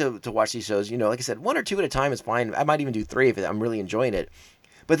I like to watch these shows. Like I said, 1 or 2 at a time is fine. I might even do 3 if I'm really enjoying it.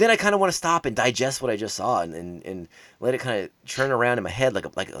 But then I kind of want to stop and digest what I just saw, and let it kind of churn around in my head like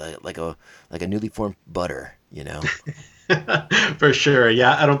a newly formed butter. For sure.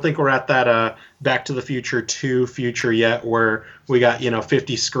 Yeah, I don't think we're at that Back to the Future 2 future yet where we got,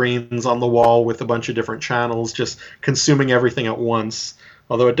 50 screens on the wall with a bunch of different channels just consuming everything at once.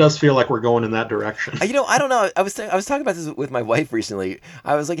 Although it does feel like we're going in that direction. I don't know. I was talking about this with my wife recently.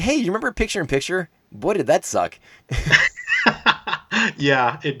 I was like, hey, you remember Picture in Picture? Boy, did that suck.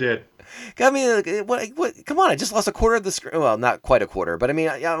 Yeah, it did. I mean, like, what? Come on! I just lost a quarter of the screen. Well, not quite a quarter, but I mean,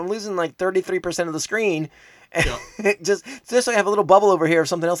 I'm losing like 33% of the screen. Yeah. just so I have a little bubble over here of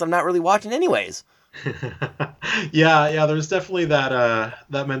something else I'm not really watching, anyways. Yeah, there's definitely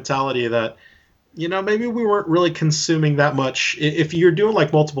that mentality that maybe we weren't really consuming that much. If you're doing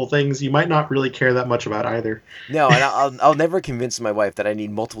like multiple things, you might not really care that much about either. No, and I'll never convince my wife that I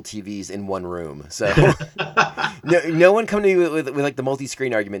need multiple TVs in one room. So no one come to me with like the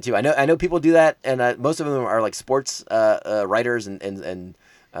multi-screen argument too. I know people do that, and most of them are like sports writers and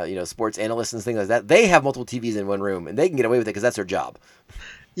sports analysts and things like that. They have multiple TVs in one room, and they can get away with it because that's their job.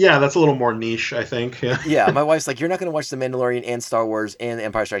 Yeah, that's a little more niche, I think. Yeah. Yeah, my wife's like, you're not going to watch The Mandalorian and Star Wars and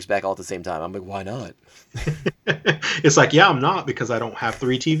Empire Strikes Back all at the same time. I'm like, why not? It's like, yeah, I'm not because I don't have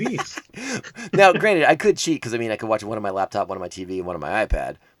 3 TVs. Now, granted, I could cheat because I could watch one on my laptop, one on my TV, and one on my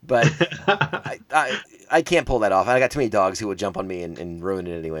iPad, but I can't pull that off. I got too many dogs who would jump on me and ruin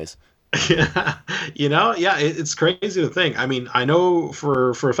it anyways. Yeah, yeah, it's crazy to think. I mean, I know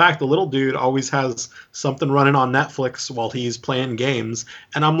for a fact the little dude always has something running on Netflix while he's playing games,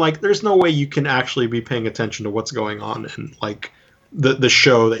 and I'm like, there's no way you can actually be paying attention to what's going on in like the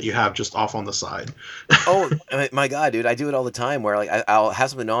show that you have just off on the side. Oh my god, dude! I do it all the time. Where like I'll have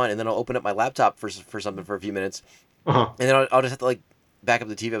something on, and then I'll open up my laptop for something for a few minutes, Uh-huh. and then I'll just have to like back up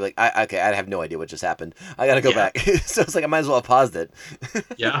the TV. I'm like, okay, I have no idea what just happened. I gotta go Yeah, back. So it's like I might as well have paused it.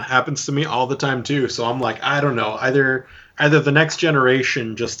 yeah, happens to me all the time too. So I'm like, I don't know. Either the next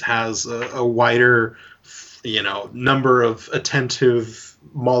generation just has a wider, number of attentive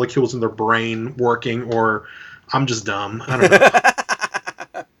molecules in their brain working, or I'm just dumb. I don't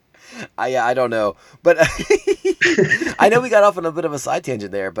know. I don't know, but I know we got off on a bit of a side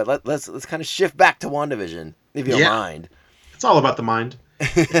tangent there. But let's kind of shift back to WandaVision, if you don't Yeah, mind. it's all about the mind.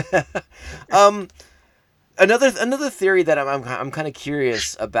 um, another theory that I'm kind of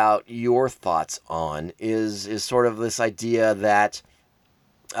curious about your thoughts on is sort of this idea that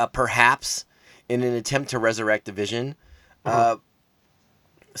perhaps in an attempt to resurrect the Vision, Uh-huh.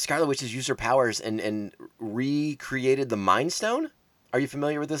 Scarlet Witch has used her powers and recreated the Mind Stone. Are you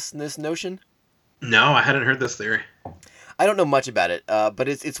familiar with this notion? No, I hadn't heard this theory. I don't know much about it, but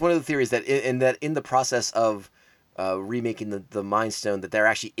it's one of the theories that in the process of remaking the Mind Stone, that they're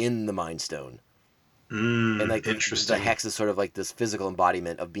actually in the Mind Stone, and like the Interesting. hex is sort of like this physical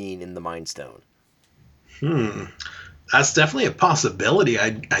embodiment of being in the Mind Stone. Hmm. That's definitely a possibility, I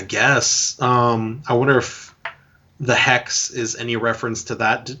guess. I wonder if the hex is any reference to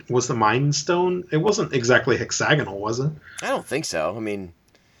that. Was the Mind Stone? It wasn't exactly hexagonal, was it? I don't think so. I mean,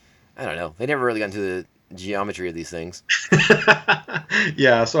 I don't know. They never really got into the geometry of these things.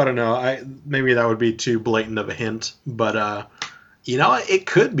 Yeah, so I don't know. Maybe that would be too blatant of a hint, but it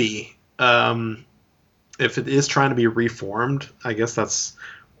could be. If it is trying to be reformed, I guess that's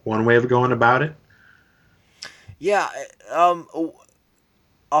one way of going about it. Yeah,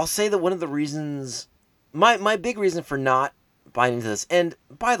 I'll say that one of the reasons, my big reason for not buying into this, and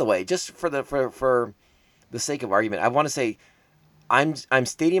by the way, just for the sake of argument, I want to say I'm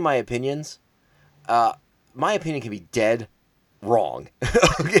stating my opinions. My opinion can be dead wrong,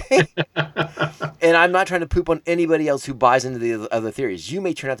 okay? And I'm not trying to poop on anybody else who buys into the other theories. You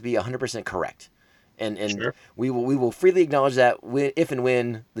may turn out to be 100% correct, and Sure. we will freely acknowledge that if and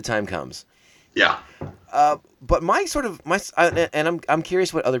when the time comes. Yeah. But my sort of and I'm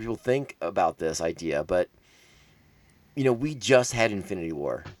curious what other people think about this idea. But we just had Infinity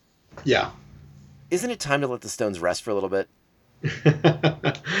War. Yeah. Isn't it time to let the stones rest for a little bit?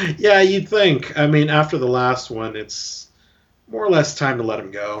 Yeah, you'd think. I mean, after the last one, it's more or less time to let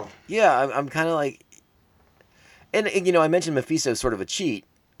him go. Yeah, I'm kind of like, and I mentioned Mephisto's sort of a cheat.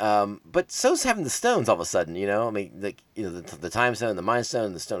 But so's having the stones all of a sudden, I mean, the time stone, the mind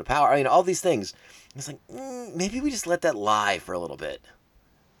stone, the stone of power. I mean, all these things. It's like maybe we just let that lie for a little bit.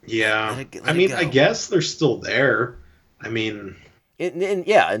 Yeah. Let I it mean, I go. guess they're still there. I mean,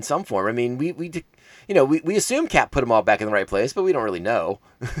 Yeah, in some form. I mean, we assume Cap put them all back in the right place, but we don't really know.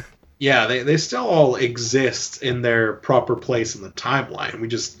 yeah, they still all exist in their proper place in the timeline. We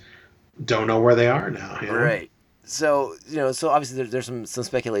just don't know where they are now. Right. So so obviously there's some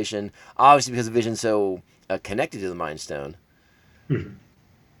speculation. Obviously because Vision's so connected to the Mind Stone. Hmm.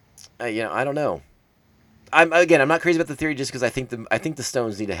 I don't know. I'm not crazy about the theory just because I think the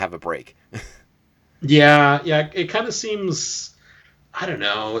stones need to have a break. Yeah, yeah, it kind of seems, I don't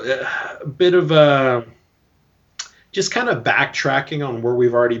know, a bit of a just kind of backtracking on where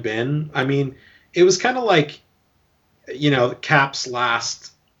we've already been. I mean, it was kind of like, Cap's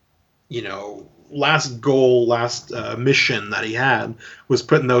last goal, last mission that he had was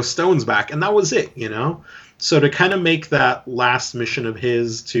putting those stones back, and that was it. So to kind of make that last mission of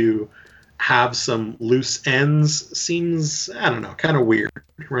his to have some loose ends seems, I don't know, kind of weird,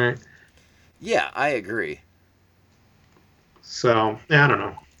 right? Yeah, I agree. So, yeah, I don't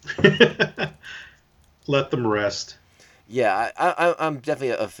know. Let them rest. Yeah, I'm definitely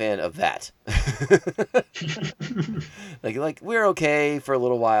a fan of that. like we're okay for a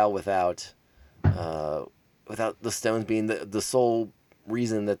little while without the stones being the sole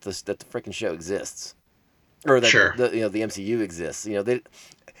reason that the freaking show exists, or that Sure. the MCU exists.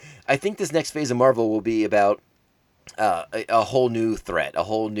 I think this next phase of Marvel will be about a whole new threat, a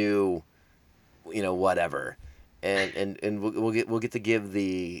whole new whatever, and we'll get to give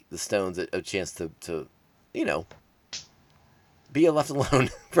the stones a chance to be left alone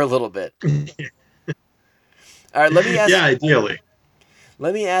for a little bit. All right, Yeah, ideally.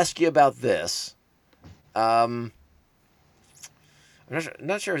 let me ask you about this. I'm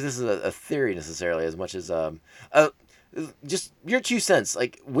not sure if this is a theory necessarily as much as just your 2 cents.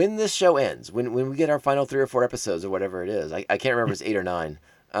 Like when this show ends, when we get our final 3 or 4 episodes or whatever it is, I can't remember if it's 8 or 9.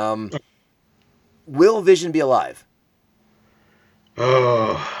 Will Vision be alive?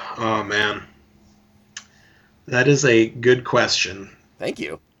 Oh man, that is a good question. Thank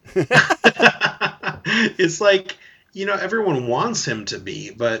you. It's like, everyone wants him to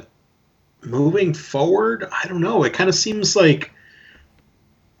be, but moving forward, I don't know. It kind of seems like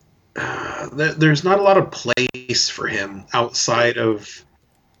there's not a lot of place for him outside of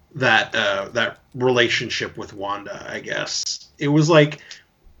that relationship with Wanda, I guess. It was like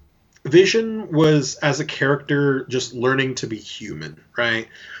Vision was, as a character, just learning to be human, right?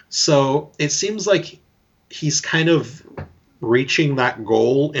 So it seems like he's kind of reaching that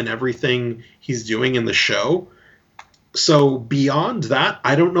goal in everything he's doing in the show. So beyond that,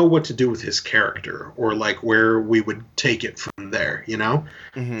 I don't know what to do with his character or like where we would take it from there,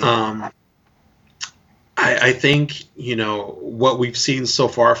 Mm-hmm. I think, what we've seen so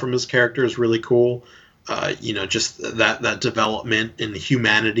far from his character is really cool. Just that development in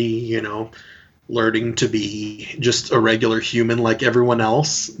humanity, learning to be just a regular human like everyone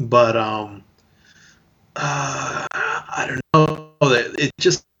else. But I don't know. It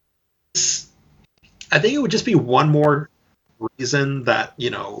just, I think it would just be one more reason that,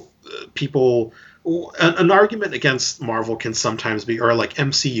 people. An argument against Marvel can sometimes be, or like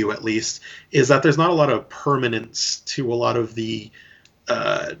MCU at least, is that there's not a lot of permanence to a lot of the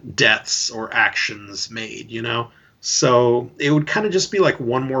deaths or actions made, So it would kind of just be like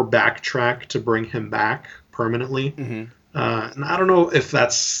one more backtrack to bring him back permanently. Mm-hmm. And I don't know if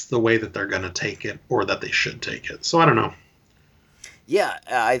that's the way that they're going to take it or that they should take it. So I don't know. Yeah,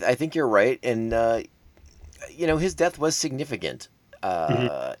 I think you're right, and his death was significant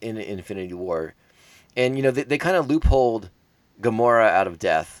in Infinity War, and they kind of loopholed Gamora out of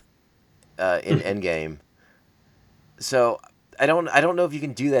death in Endgame. So I don't know if you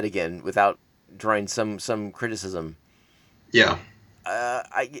can do that again without drawing some criticism. Yeah.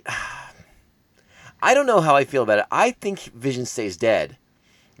 I don't know how I feel about it. I think Vision stays dead.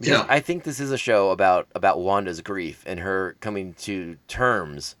 Because I think this is a show about Wanda's grief and her coming to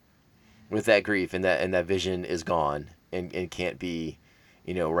terms with that grief, and that Vision is gone and can't be,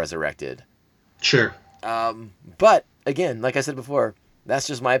 resurrected. Sure. But again, like I said before, that's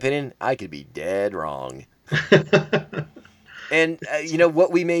just my opinion. I could be dead wrong. And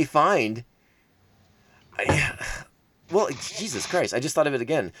what we may find. Well, Jesus Christ! I just thought of it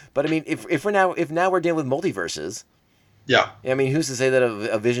again. But I mean, if now we're dealing with multiverses. Yeah. I mean, who's to say that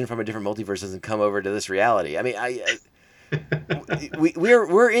a Vision from a different multiverse doesn't come over to this reality? I mean,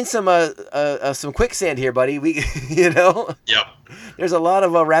 we're in some quicksand here, buddy. We, Yep. There's a lot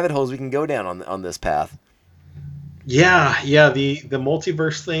of rabbit holes we can go down on this path. Yeah. The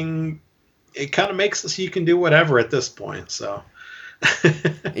multiverse thing, it kind of makes it so you can do whatever at this point. So.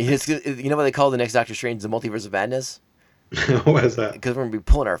 You know what they call the next Doctor Strange, the Multiverse of Madness? What is that? Because we're gonna be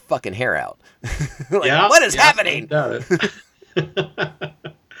pulling our fucking hair out. What is happening?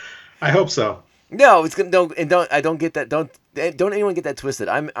 I hope so. No, it's gonna don't get that. Don't anyone get that twisted.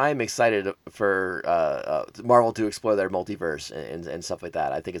 I'm excited for Marvel to explore their multiverse and stuff like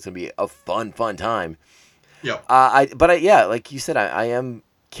that. I think it's gonna be a fun time. Yep. Like you said, I am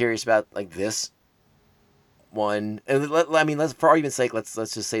curious about like this one. And let's for argument's sake, let's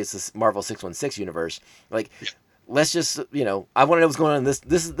just say it's this Marvel 616 universe. Like. Let's just, I want to know what's going on in this.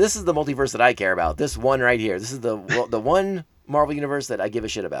 This is the multiverse that I care about. This one right here. This is the one Marvel universe that I give a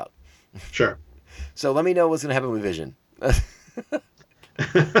shit about. Sure. So let me know what's going to happen with Vision.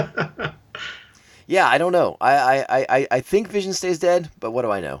 Yeah, I don't know. I think Vision stays dead, but what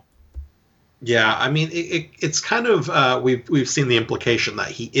do I know? Yeah, I mean, it's kind of we've seen the implication that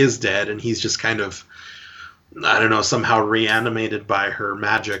he is dead, and he's just kind of, I don't know, somehow reanimated by her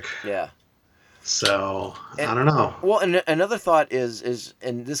magic. Yeah. So I don't know. Well, and another thought is,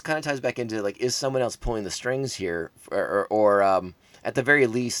 and this kind of ties back into like, is someone else pulling the strings here, or at the very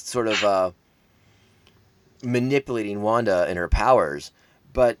least, sort of manipulating Wanda and her powers?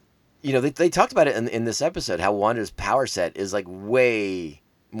 But they talked about it in this episode, how Wanda's power set is like way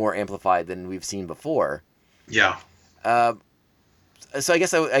more amplified than we've seen before. Yeah. So I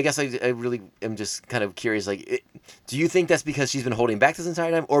guess I really am just kind of curious. Like, do you think that's because she's been holding back this entire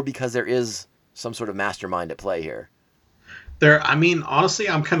time, or because there is some sort of mastermind at play here? I mean, honestly,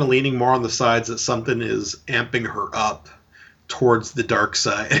 I'm kind of leaning more on the sides that something is amping her up towards the dark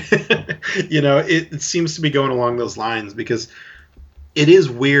side. It seems to be going along those lines, because it is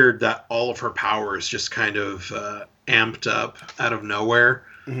weird that all of her powers just kind of amped up out of nowhere.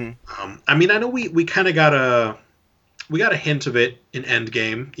 Mm-hmm. I mean, I know we kind of got a hint of it in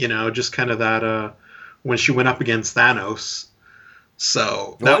Endgame, just kind of that when she went up against Thanos.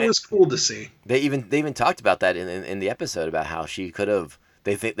 So that was cool to see. They even talked about that in the episode about how she could have.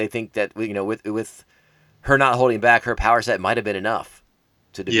 They think that with her not holding back, her power set might have been enough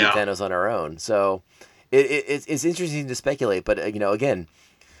to defeat Thanos on her own. So it's interesting to speculate, but again,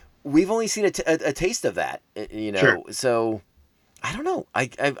 we've only seen a taste of that. Sure. So I don't know.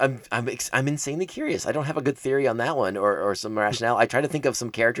 I'm insanely curious. I don't have a good theory on that one or some rationale. I try to think of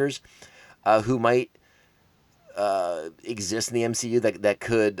some characters who might exist in the MCU that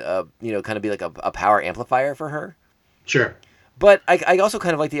could kind of be like a power amplifier for her. Sure. But I also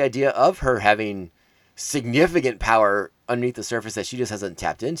kind of like the idea of her having significant power underneath the surface that she just hasn't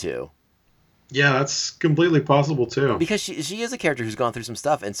tapped into. Yeah, that's completely possible too. Because she is a character who's gone through some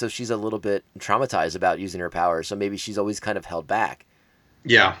stuff, and so she's a little bit traumatized about using her powers. So maybe she's always kind of held back.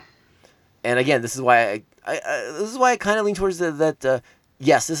 Yeah. And again, this is why I kind of lean towards that.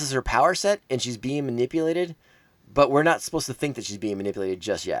 Yes, this is her power set, and she's being manipulated, but we're not supposed to think that she's being manipulated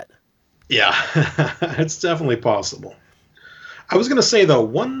just yet. Yeah, it's definitely possible. I was going to say, though,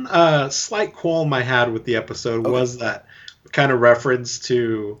 one slight qualm I had with the episode was that kind of reference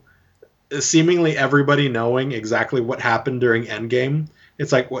to seemingly everybody knowing exactly what happened during Endgame.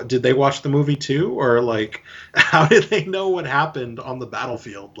 It's like, what, did they watch the movie too? Or, like, how did they know what happened on the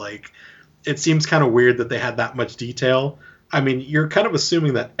battlefield? Like, it seems kind of weird that they had that much detail. I mean, you're kind of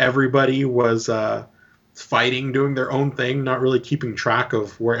assuming that everybody was fighting, doing their own thing, not really keeping track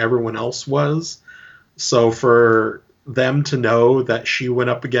of where everyone else was. So for them to know that she went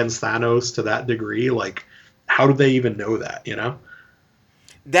up against Thanos to that degree, like, how did they even know that,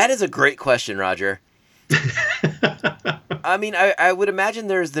 That is a great question, Roger. I mean, I would imagine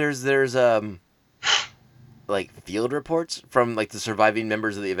there's like field reports from like the surviving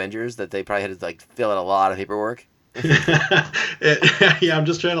members of the Avengers that they probably had to like fill out a lot of paperwork. Yeah, I'm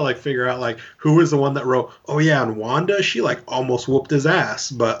just trying to like figure out like who was the one that wrote, oh yeah, and Wanda, she like almost whooped his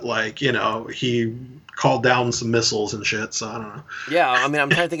ass, but like, he called down some missiles and shit, so I don't know. Yeah, I mean, I'm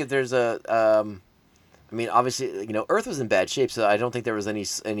trying to think if there's I mean, obviously, Earth was in bad shape, so I don't think there was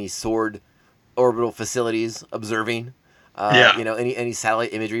any sword orbital facilities observing. Any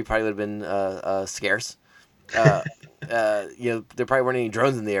satellite imagery probably would have been scarce. There probably weren't any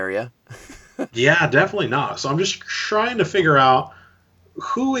drones in the area. Yeah, definitely not. So I'm just trying to figure out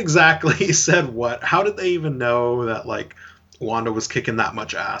who exactly said what. How did they even know that like Wanda was kicking that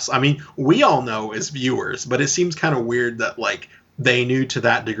much ass? I mean, we all know as viewers, but it seems kind of weird that like they knew to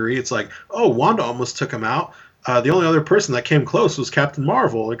that degree. It's like, oh, Wanda almost took him out. The only other person that came close was Captain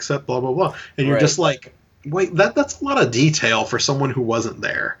Marvel, except blah blah blah. And you're just like, wait, that's a lot of detail for someone who wasn't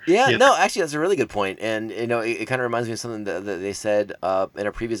there. Yeah, no, actually, that's a really good point, and it kind of reminds me of something that they said in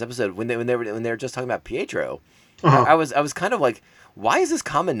a previous episode when they were just talking about Pietro. Uh-huh. I was kind of like, why is this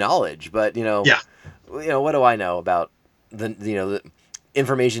common knowledge? But what do I know about the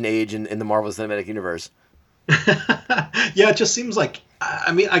information age in the Marvel Cinematic Universe? Yeah, it just seems like,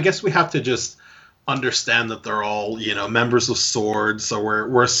 I mean, I guess we have to just understand that they're all, members of SWORD, so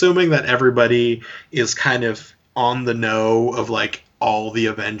we're assuming that everybody is kind of on the know of like all the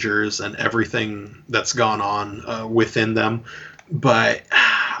Avengers and everything that's gone on within them. But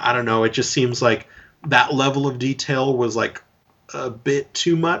I don't know, it just seems like that level of detail was like a bit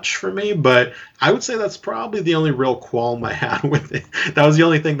too much for me, but I would say that's probably the only real qualm I had with it. That was the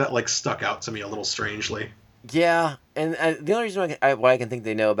only thing that like stuck out to me a little strangely. Yeah, and the only reason why I can think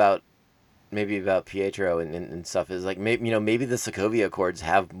they know about Pietro and stuff is like maybe the Sokovia Accords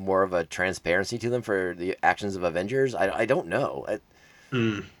have more of a transparency to them for the actions of Avengers. I don't know.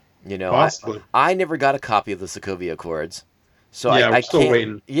 Possibly. I never got a copy of the Sokovia Accords, so yeah, I still can't.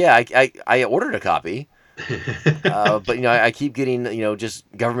 Waiting. Yeah, I ordered a copy, but I keep getting just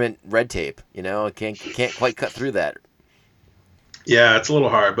government red tape. I can't quite cut through that. Yeah, it's a little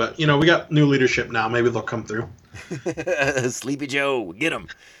hard, but we got new leadership now. Maybe they'll come through. Sleepy Joe, get him.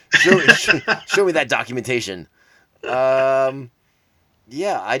 Show me that documentation. Yeah,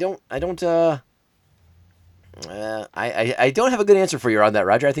 I don't have a good answer for you on that,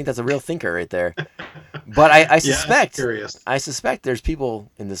 Roger. I think that's a real thinker right there. But I suspect, I suspect there's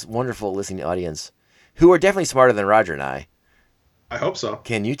people in this wonderful listening audience who are definitely smarter than Roger and I. I hope so.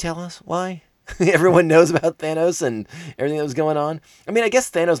 Can you tell us why? Everyone knows about Thanos and everything that was going on. I mean, I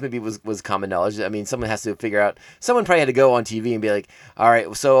guess Thanos maybe was common knowledge. I mean, someone has to figure out. Someone probably had to go on TV and be like, "All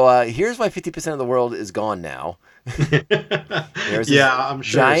right, so here's why 50% of the world is gone now." There's this I'm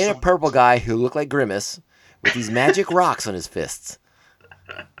sure giant purple guy who looked like Grimace with these magic rocks on his fists.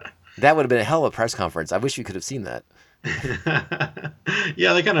 That would have been a hell of a press conference. I wish we could have seen that.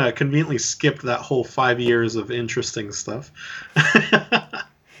 Yeah, they kind of conveniently skipped that whole 5 years of interesting stuff.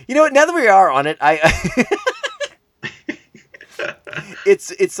 You know what? Now that we are on it,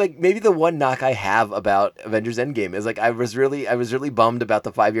 it's like maybe the one knock I have about Avengers Endgame is like I was really bummed about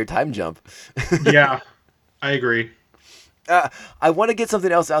the 5-year time jump. Yeah, I agree. I want to get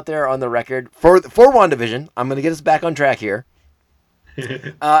something else out there on the record for WandaVision. I'm going to get us back on track here.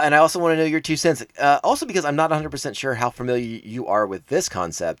 And I also want to know your 2 cents. Also because I'm not 100% sure how familiar you are with this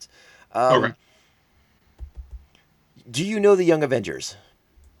concept. Okay. Do you know the Young Avengers?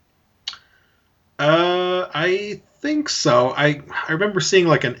 I think so. I remember seeing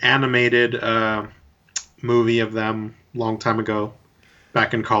like an animated movie of them a long time ago,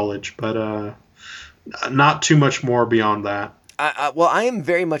 back in college, but not too much more beyond that. Well, I am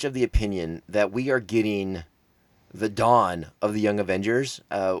very much of the opinion that we are getting the dawn of the Young Avengers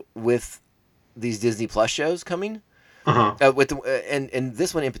with these Disney Plus shows coming. With and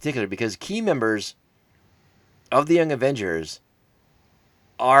this one in particular, because key members of the Young Avengers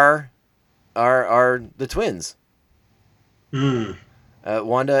are the twins.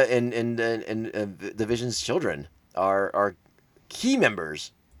 Wanda and the Vision's children are key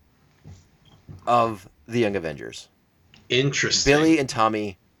members of the Young Avengers. Interesting. Billy and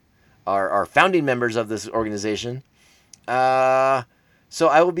Tommy are founding members of this organization. So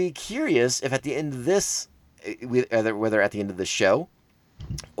I will be curious if at the end of this, whether at the end of the show,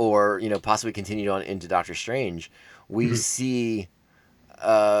 or possibly continued on into Doctor Strange, we see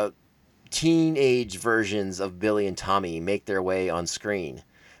teenage versions of Billy and Tommy make their way on screen,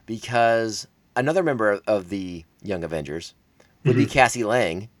 because another member of the Young Avengers would be Cassie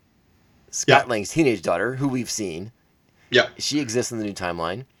Lang, Scott Lang's teenage daughter, who we've seen. Yeah. She exists in the new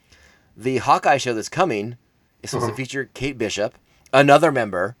timeline. The Hawkeye show that's coming is supposed to feature Kate Bishop, another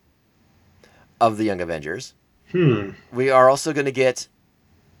member of the Young Avengers. We are also going to get,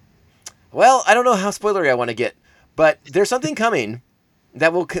 well, I don't know how spoilery I want to get, but there's something coming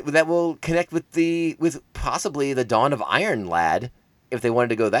that will connect with possibly the dawn of Iron Lad, if they wanted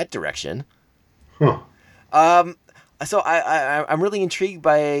to go that direction. So I'm really intrigued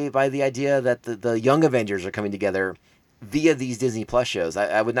by the idea that the Young Avengers are coming together via these Disney Plus shows.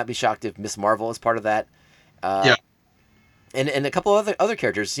 I would not be shocked if Miss Marvel is part of that. And a couple other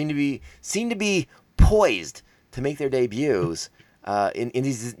characters seem to be poised to make their debuts in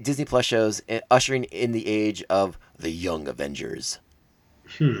these Disney Plus shows, ushering in the age of the Young Avengers.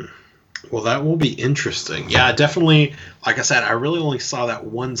 Well, that will be interesting. Yeah, definitely. Like I said, I really only saw that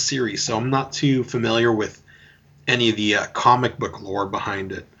one series, so I'm not too familiar with any of the comic book lore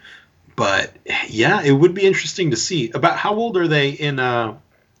behind it. But yeah, it would be interesting to see. About how old are they in the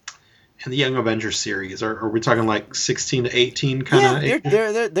Young Avengers series? Are we talking like 16 to 18 kind of?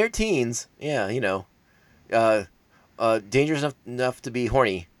 Yeah, they're teens. Yeah, dangerous enough to be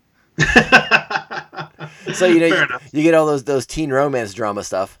horny. So you get all those teen romance drama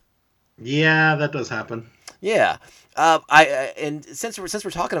stuff. Yeah, that does happen. Yeah, and since we're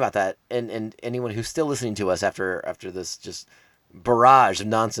talking about that, and anyone who's still listening to us after this just barrage of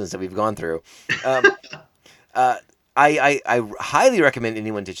nonsense that we've gone through, I highly recommend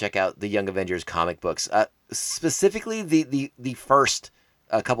anyone to check out the Young Avengers comic books, specifically the first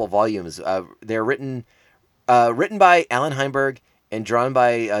couple volumes. They're written by Alan Heinberg and drawn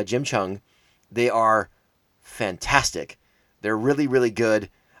by Jim Chung. They are fantastic. They're really, really good.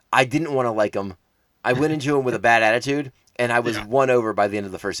 I didn't want to like them. I went into them with a bad attitude, and I was won over by the end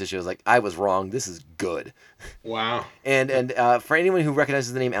of the first issue. I was like, I was wrong. This is good. Wow. And for anyone who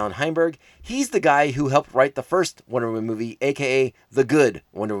recognizes the name Alan Heinberg, he's the guy who helped write the first Wonder Woman movie, a.k.a. the good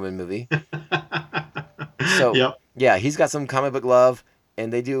Wonder Woman movie. So, yeah, he's got some comic book love,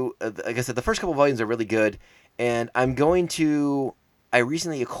 and they do, like I said, the first couple volumes are really good, and I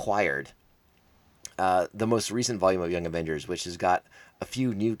recently acquired the most recent volume of Young Avengers, which has got a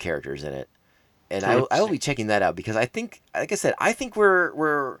few new characters in it. And I will be checking that out, because I think, like I said,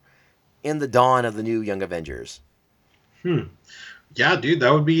 we're in the dawn of the new Young Avengers. Yeah, dude,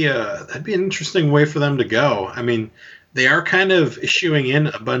 that'd be an interesting way for them to go. I mean, they are kind of issuing in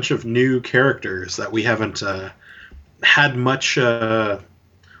a bunch of new characters that we haven't had much.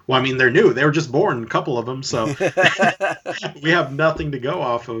 Well, I mean, they're new. They were just born, a couple of them, so we have nothing to go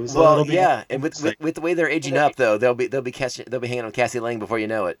off of. So well, yeah, and with the way they're aging up, though, they'll be hanging on Cassie Lang before you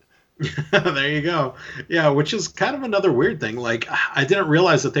know it. There you go. Yeah, which is kind of another weird thing. Like, I didn't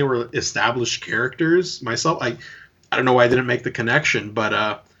realize that they were established characters myself. I don't know why I didn't make the connection,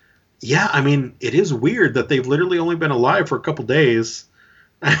 but yeah, I mean, it is weird that they've literally only been alive for a couple days.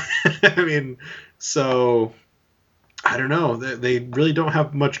 I mean, so I don't know. They really don't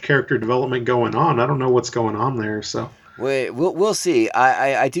have much character development going on. I don't know what's going on there. So we'll see.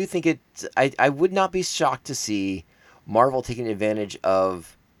 I do think I would not be shocked to see Marvel taking advantage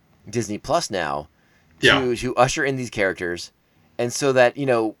of Disney Plus now Yeah. to usher in these characters. And so that,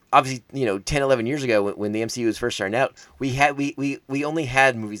 obviously, 10, 11 years ago when the MCU was first starting out, we only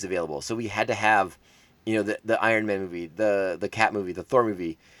had movies available. So we had to have, the Iron Man movie, the Cap movie, the Thor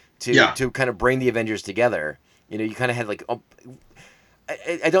movie to kind of bring the Avengers together. You kind of had like,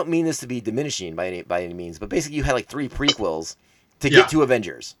 I don't mean this to be diminishing by any means, but basically you had like 3 prequels to get to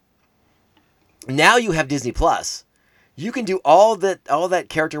Avengers. Now you have Disney Plus. You can do all that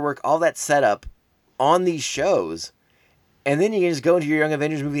character work, all that setup on these shows. And then you can just go into your Young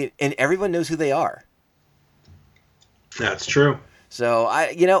Avengers movie, and everyone knows who they are. That's true. So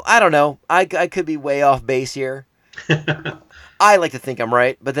I don't know. I could be way off base here. I like to think I'm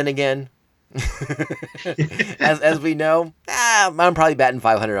right, but then again, as we know, I'm probably batting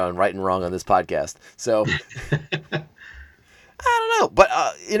 500 on right and wrong on this podcast. So I don't know, but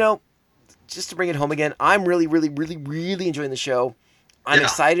just to bring it home again, I'm really, really, really, really enjoying the show. I'm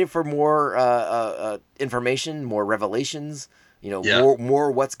excited for more information, more revelations.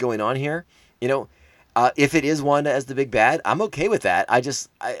 More what's going on here. If it is Wanda as the big bad, I'm okay with that.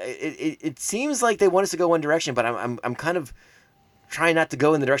 It seems like they want us to go one direction, but I'm kind of trying not to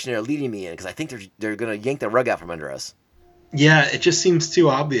go in the direction they're leading me in because I think they're going to yank the rug out from under us. Yeah, it just seems too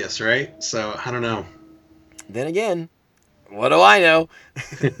obvious, right? So I don't know. Then again, what do I know?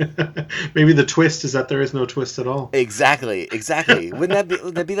 Maybe the twist is that there is no twist at all. Exactly.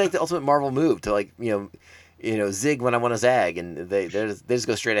 Wouldn't that be like the ultimate Marvel move to like zig when I want to zag, and they just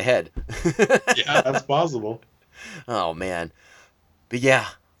go straight ahead. Yeah, that's possible. Oh man, but yeah,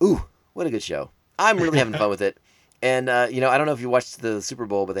 what a good show! I'm really having fun with it, and I don't know if you watched the Super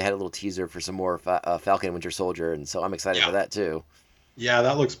Bowl, but they had a little teaser for some more Falcon and Winter Soldier, and so I'm excited for that too. Yeah,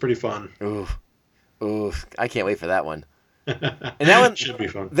 that looks pretty fun. Ooh, I can't wait for that one. And that one should be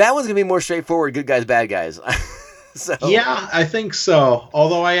fun. That one's gonna be more straightforward, good guys, bad guys. So yeah, I think so.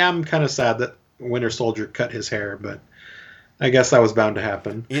 Although I am kind of sad that Winter Soldier cut his hair, but I guess that was bound to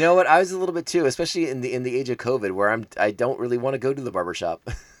happen. You know what? I was a little bit too, especially in the age of COVID, where I don't really want to go to the barbershop.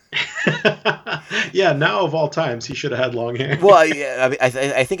 Yeah, now of all times, he should have had long hair. Well, yeah,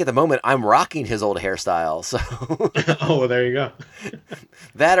 I think at the moment I'm rocking his old hairstyle. So oh, well, there you go.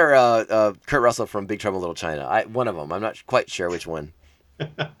 That or Kurt Russell from Big Trouble in Little China. One of them. I'm not quite sure which one.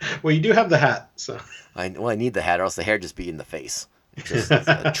 Well, you do have the hat, so. I need the hat, or else the hair just be in the face. It's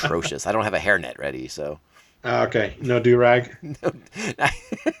atrocious. I don't have a hairnet ready, so. Okay, no do-rag? No, I'm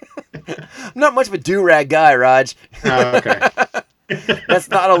not much of a do-rag guy, Raj. Okay. That's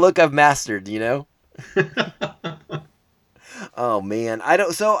not a look I've mastered, Oh man, I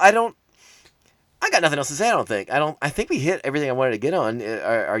got nothing else to say. I don't think. I think we hit everything I wanted to get on.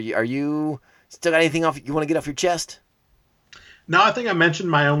 Are you still got anything you want to get off your chest? No, I think I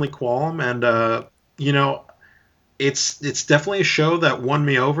mentioned my only qualm, and it's definitely a show that won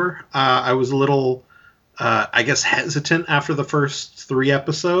me over. I was a little, I guess, hesitant after the first 3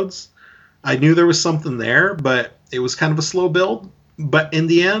 episodes. I knew there was something there, but it was kind of a slow build. But in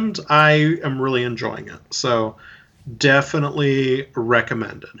the end, I am really enjoying it. So definitely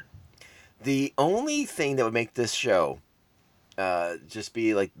recommended. The only thing that would make this show just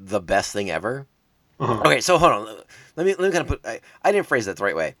be like the best thing ever. Uh-huh. Okay, so hold on. Let me kind of put. I didn't phrase that the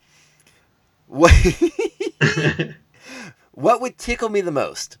right way. What would tickle me the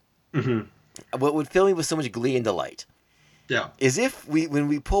most? Mm-hmm. What would fill me with so much glee and delight? Yeah. Is if when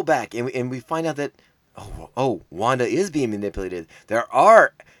we pull back and we find out that Wanda is being manipulated. There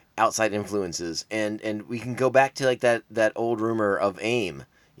are outside influences, and we can go back to like that old rumor of AIM.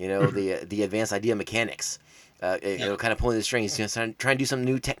 The advanced idea mechanics. Kind of pulling the strings, trying to do some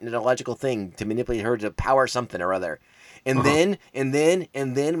new technological thing to manipulate her to power something or other, and then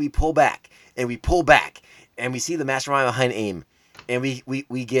we pull back and we see the mastermind behind AIM, and we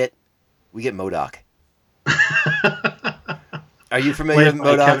get MODOK. Are you familiar with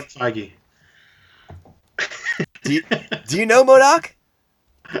MODOK? Kevin Feige. Do you know MODOK?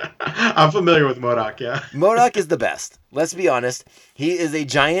 I'm familiar with MODOK, yeah. MODOK is the best. Let's be honest. He is a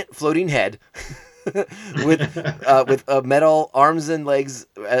giant floating head with metal arms and legs,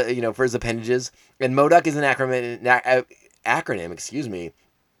 for his appendages. And MODOK is an acronym. Excuse me.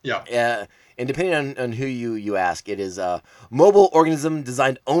 Yeah. And depending on who you ask, it is a mobile organism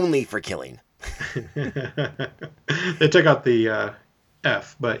designed only for killing. They took out the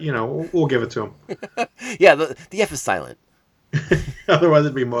F, but we'll give it to him. Yeah, the F is silent. Otherwise,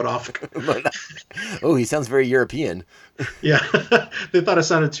 it'd be MODOK. Oh, he sounds very European. Yeah, they thought it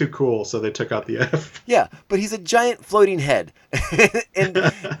sounded too cool, so they took out the F. Yeah, but he's a giant floating head. And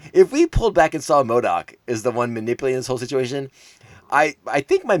if we pulled back and saw MODOK as the one manipulating this whole situation, I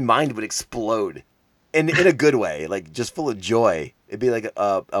think my mind would explode in a good way, like just full of joy. It'd be like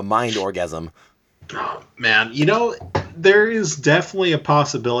a mind orgasm. Oh, man, there is definitely a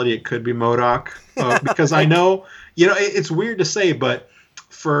possibility it could be MODOK because I know, it's weird to say, but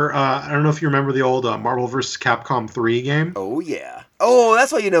for I don't know if you remember the old Marvel vs. Capcom 3 game. Oh yeah. Oh,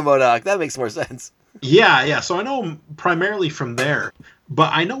 that's why you know MODOK. That makes more sense. Yeah. So I know him primarily from there,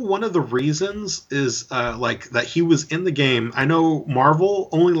 but I know one of the reasons is like that he was in the game. I know Marvel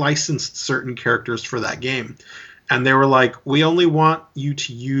only licensed certain characters for that game, and they were like, we only want you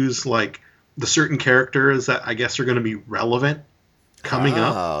to use like the certain characters that I guess are going to be relevant coming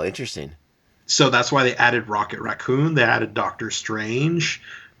up. Oh, interesting. So that's why they added Rocket Raccoon, they added Doctor Strange,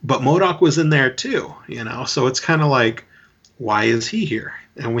 but MODOK was in there too, So it's kind of like, why is he here?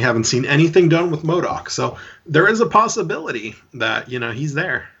 And we haven't seen anything done with MODOK. So there is a possibility that, he's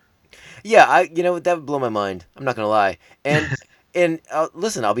there. Yeah, that would blow my mind. I'm not gonna lie. And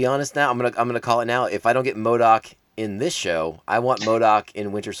listen, I'll be honest now. I'm gonna call it now. If I don't get MODOK in this show, I want MODOK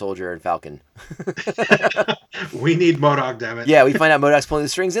in Winter Soldier and Falcon. We need MODOK, damn it. Yeah, we find out MODOK's pulling the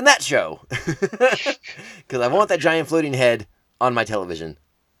strings in that show. Because I want that giant floating head on my television.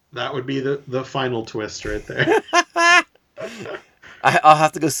 That would be the final twist right there. I'll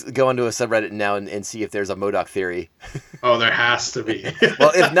have to go onto a subreddit now and see if there's a MODOK theory. Oh, there has to be.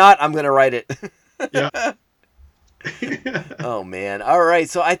 Well, if not, I'm going to write it. Yeah. Oh man! All right,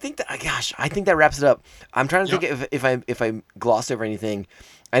 so I think that wraps it up. I'm trying to think if I glossed over anything.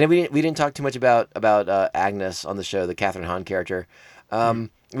 I know we didn't talk too much about Agnes on the show, the Catherine Hahn character. We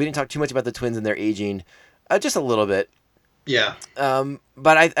didn't talk too much about the twins and their aging, just a little bit. Yeah.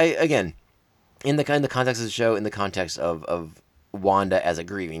 But I again, in the context of the show, in the context of Wanda as a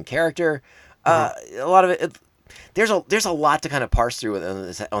grieving character, a lot of it. There's a lot to kind of parse through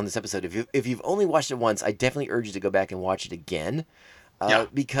on this episode. If you've only watched it once, I definitely urge you to go back and watch it again,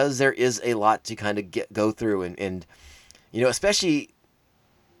 because there is a lot to kind of go through and especially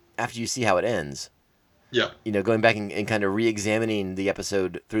after you see how it ends. Yeah. Going back and kind of re-examining the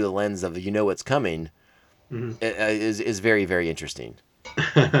episode through the lens of what's coming is very, very interesting.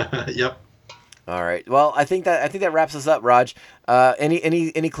 Yep. All right. Well, I think that wraps us up, Raj.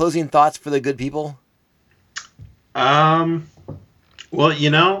 Any closing thoughts for the good people? Well,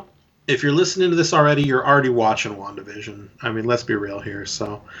 if you're listening to this already, you're already watching WandaVision. I mean, let's be real here.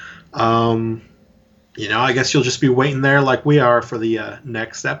 So, I guess you'll just be waiting there like we are for the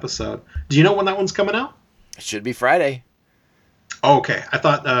next episode. Do you know when that one's coming out? It should be Friday. Oh, okay. I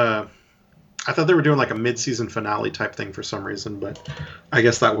thought they were doing like a mid-season finale type thing for some reason, but I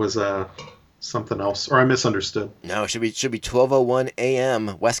guess that was something else, or I misunderstood. No, it should be 12:01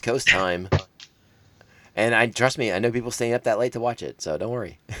 a.m. West Coast time. And trust me, I know people staying up that late to watch it, so don't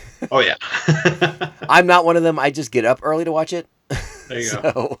worry. Oh yeah. I'm not one of them. I just get up early to watch it. There you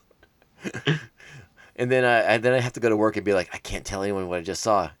go. And then I have to go to work and be like, I can't tell anyone what I just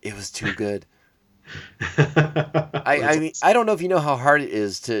saw. It was too good. I mean, I don't know if you know how hard it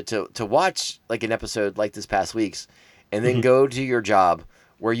is to watch like an episode like this past week's, and then go to your job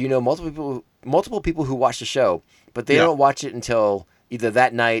where multiple people who watch the show, but they don't watch it until either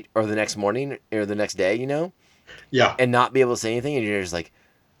that night or the next morning or the next day, Yeah. and not be able to say anything, and you're just like,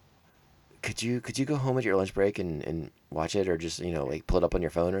 could you go home at your lunch break and watch it, or just like pull it up on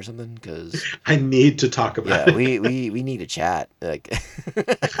your phone or something? Because I need to talk about it. we need a chat, like.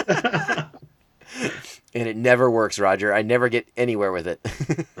 And it never works, Roger. I never get anywhere with it.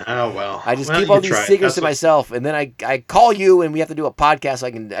 Oh well. I just keep all these secrets to myself, and then I call you, and we have to do a podcast so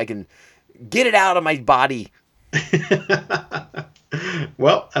I can get it out of my body.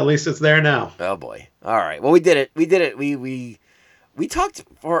 Well, at least it's there now. Oh boy! All right. Well, we did it. We talked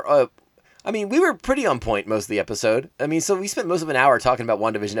for. We were pretty on point most of the episode. So we spent most of an hour talking about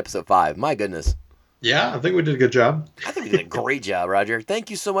WandaVision episode 5. My goodness. Yeah, I think we did a good job. I think we did a great job, Roger. Thank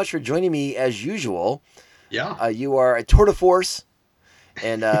you so much for joining me as usual. Yeah. You are a tour de force,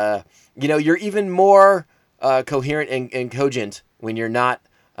 and you're even more coherent and cogent when you're not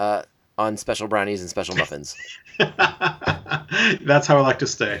on special brownies and special muffins. That's how I like to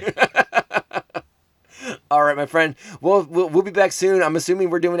stay. All right, my friend. We'll be back soon. I'm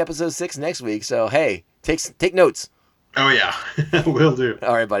assuming we're doing episode 6 next week. So hey, take notes. Oh yeah, will do.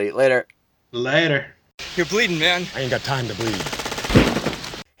 All right, buddy. Later. You're bleeding, man. I ain't got time to bleed.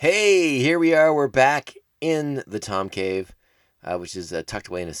 Hey, here we are. We're back in the Tom Cave, which is tucked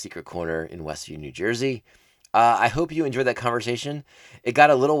away in a secret corner in Westview, New Jersey. I hope you enjoyed that conversation. It got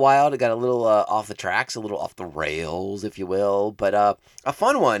a little wild. It got a little off the tracks, a little off the rails, if you will. But a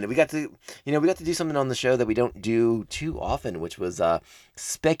fun one. We got to do something on the show that we don't do too often, which was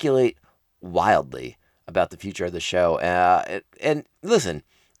speculate wildly about the future of the show. And listen,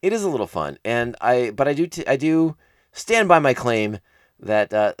 it is a little fun, but I do stand by my claim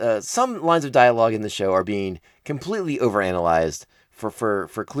that some lines of dialogue in the show are being completely overanalyzed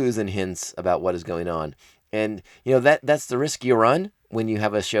for clues and hints about what is going on. And, you know, that's the risk you run when you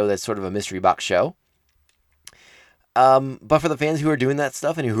have a show that's sort of a mystery box show. But for the fans who are doing that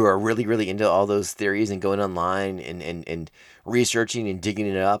stuff and who are really, really into all those theories and going online and researching and digging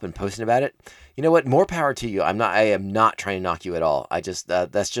it up and posting about it, you know what? More power to you. I am not trying to knock you at all.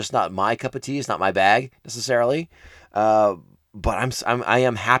 That's just not my cup of tea. It's not my bag necessarily. But I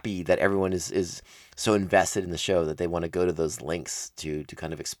am happy that everyone is so invested in the show that they want to go to those links to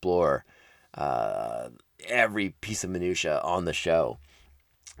kind of explore every piece of minutia on the show.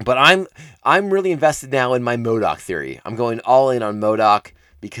 But I'm really invested now in my MODOK theory. I'm going all in on MODOK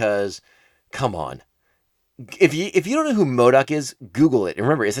because, come on, if you don't know who MODOK is, Google it. And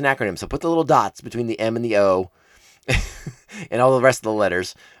remember, it's an acronym, so put the little dots between the M and the O, and all the rest of the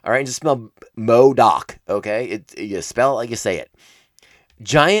letters. All right, and just spell MODOK. Okay, you spell it like you say it.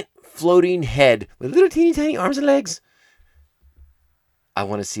 Giant floating head with little teeny tiny arms and legs. I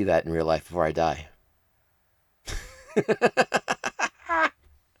want to see that in real life before I die.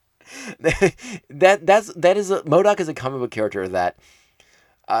 MODOK is a comic book character that,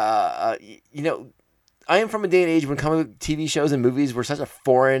 you know, I am from a day and age when comic book TV shows and movies were such a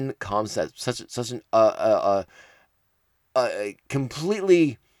foreign concept, such an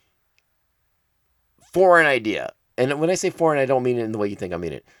completely foreign idea. And when I say foreign, I don't mean it in the way you think I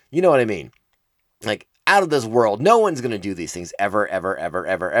mean it. You know what I mean? Like, out of this world. No one's going to do these things ever, ever, ever,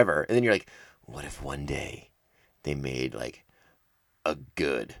 ever, ever. And then you're like, what if one day they made, like, a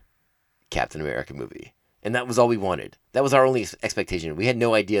good Captain America movie? And that was all we wanted. That was our only expectation. We had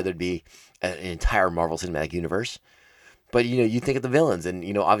no idea there'd be an entire Marvel Cinematic Universe. But, you know, you think of the villains, and,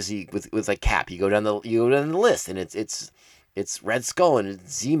 you know, obviously with like Cap, you go down the list, and it's Red Skull, and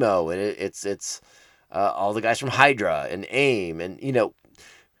it's Zemo, and it's all the guys from Hydra and AIM, and, you know,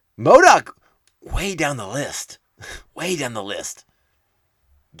 MODOK, way down the list. Way down the list.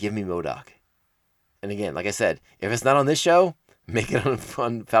 Give me MODOK. And again, like I said, if it's not on this show, make it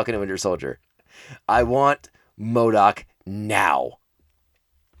on Falcon and Winter Soldier. I want MODOK now.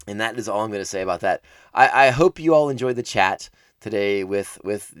 And that is all I'm going to say about that. I hope you all enjoyed the chat today with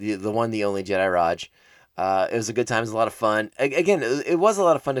the one, the only Jedi Raj. It was a good time. It was a lot of fun. Again, it was a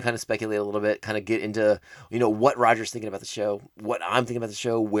lot of fun to kind of speculate a little bit, kind of get into, you know, what Roger's thinking about the show, what I'm thinking about the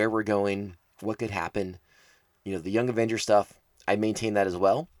show, where we're going, what could happen. You know, the Young Avengers stuff, I maintain that as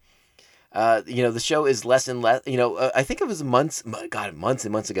well. You know, the show is less and less, you know, I think it was months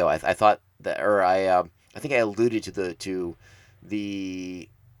and months ago. I thought that, or I think I alluded to the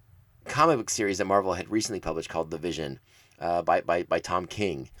comic book series that Marvel had recently published called The Vision, by Tom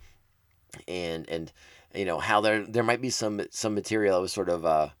King, and you know how there might be some material that was sort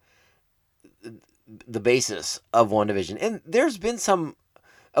of the basis of WandaVision, and there's been some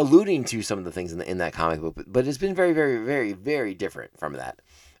alluding to some of the things in that comic book, but it's been very, very, very, very different from that.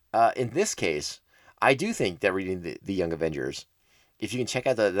 In this case, I do think that reading the Young Avengers, if you can check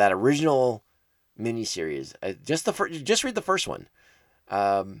out that original miniseries, just read the first one.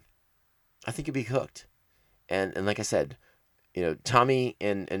 I think you'd be hooked. And like I said, you know, Tommy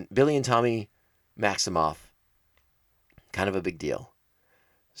and Billy and Tommy Maximoff, kind of a big deal.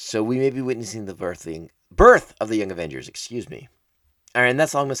 So we may be witnessing the birth of the Young Avengers, excuse me. All right, and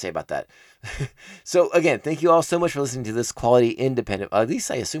that's all I'm going to say about that. So, again, thank you all so much for listening to this quality, independent, at least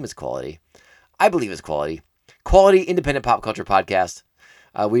I assume it's quality. I believe it's quality. Quality, independent pop culture podcast.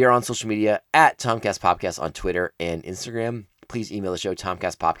 We are on social media at TomcastPopcast on Twitter and Instagram. Please email the show,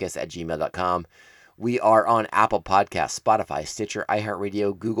 tomcastpopcast@gmail.com. We are on Apple Podcasts, Spotify, Stitcher,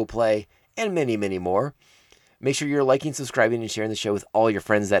 iHeartRadio, Google Play, and many, many more. Make sure you're liking, subscribing, and sharing the show with all your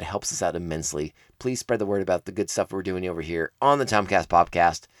friends. That helps us out immensely. Please spread the word about the good stuff we're doing over here on the Tomcast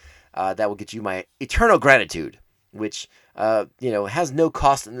Podcast. That will get you my eternal gratitude, which, you know, has no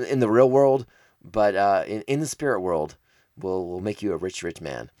cost in the real world, but in the spirit world will make you a rich, rich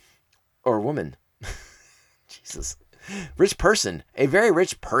man. Or woman. Jesus. Rich person. A very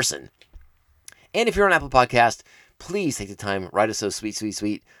rich person. And if you're on Apple Podcast, please take the time, write us those sweet, sweet,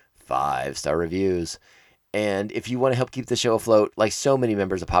 sweet 5-star reviews. And if you want to help keep the show afloat, like so many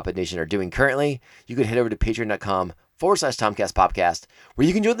members of Pop-It Nation are doing currently, you can head over to patreon.com/TomcastPopcast, where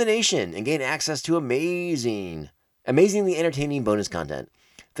you can join the nation and gain access to amazingly entertaining bonus content.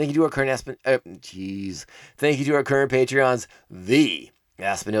 Thank you to our current Thank you to our current Patreons, the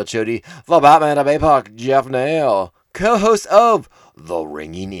Aspinall Chody, the Batman of APOC, Jeff Nail, co-host of The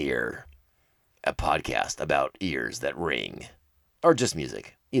Ringing Ear, a podcast about ears that ring, or just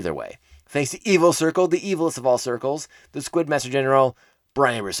music, either way. Thanks to Evil Circle, the evilest of all circles, the Squid Master General,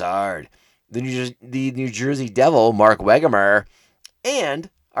 Brian Broussard, the New Jersey Devil, Mark Wegemer, and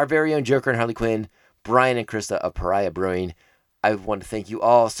our very own Joker and Harley Quinn, Brian and Krista of Pariah Brewing. I want to thank you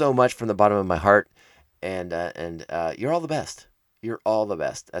all so much from the bottom of my heart, and you're all the best. You're all the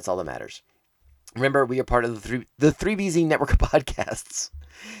best. That's all that matters. Remember, we are part of the 3BZ network of podcasts.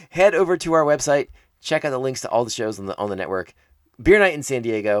 Head over to our website. Check out the links to all the shows on the network. Beer Night in San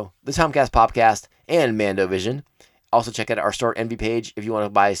Diego, the Tomcast Popcast, and Mandovision. Also check out our store Envy page if you want to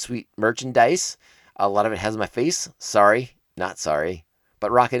buy sweet merchandise. A lot of it has my face. Sorry, not sorry.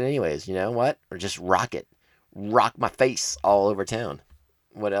 But rock it anyways, you know what? Or just rock it. Rock my face all over town.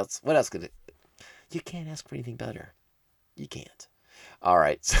 What else? What else could it? You can't ask for anything better. You can't. All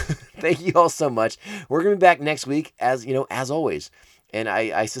right. Thank you all so much. We're going to be back next week, as always. And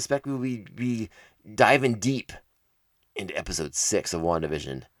I suspect we will be diving deep into episode 6 of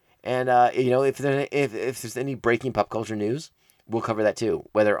WandaVision. And, if there's any breaking pop culture news, we'll cover that too.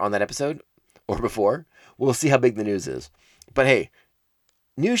 Whether on that episode or before. We'll see how big the news is. But hey,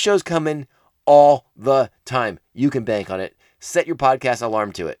 new shows coming all the time. You can bank on it. Set your podcast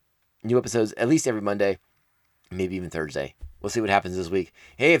alarm to it. New episodes at least every Monday, maybe even Thursday. We'll see what happens this week.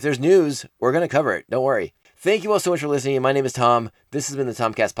 Hey, if there's news, we're going to cover it. Don't worry. Thank you all so much for listening. My name is Tom. This has been the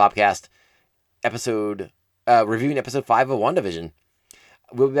Tomcast Popcast, reviewing episode 5 of WandaVision.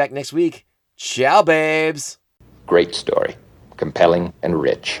 We'll be back next week. Ciao, babes. Great story. Compelling and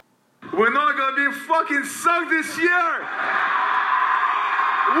rich. We're not going to be fucking sunk this year.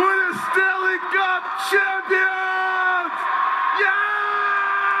 We're the Stanley Cup champions!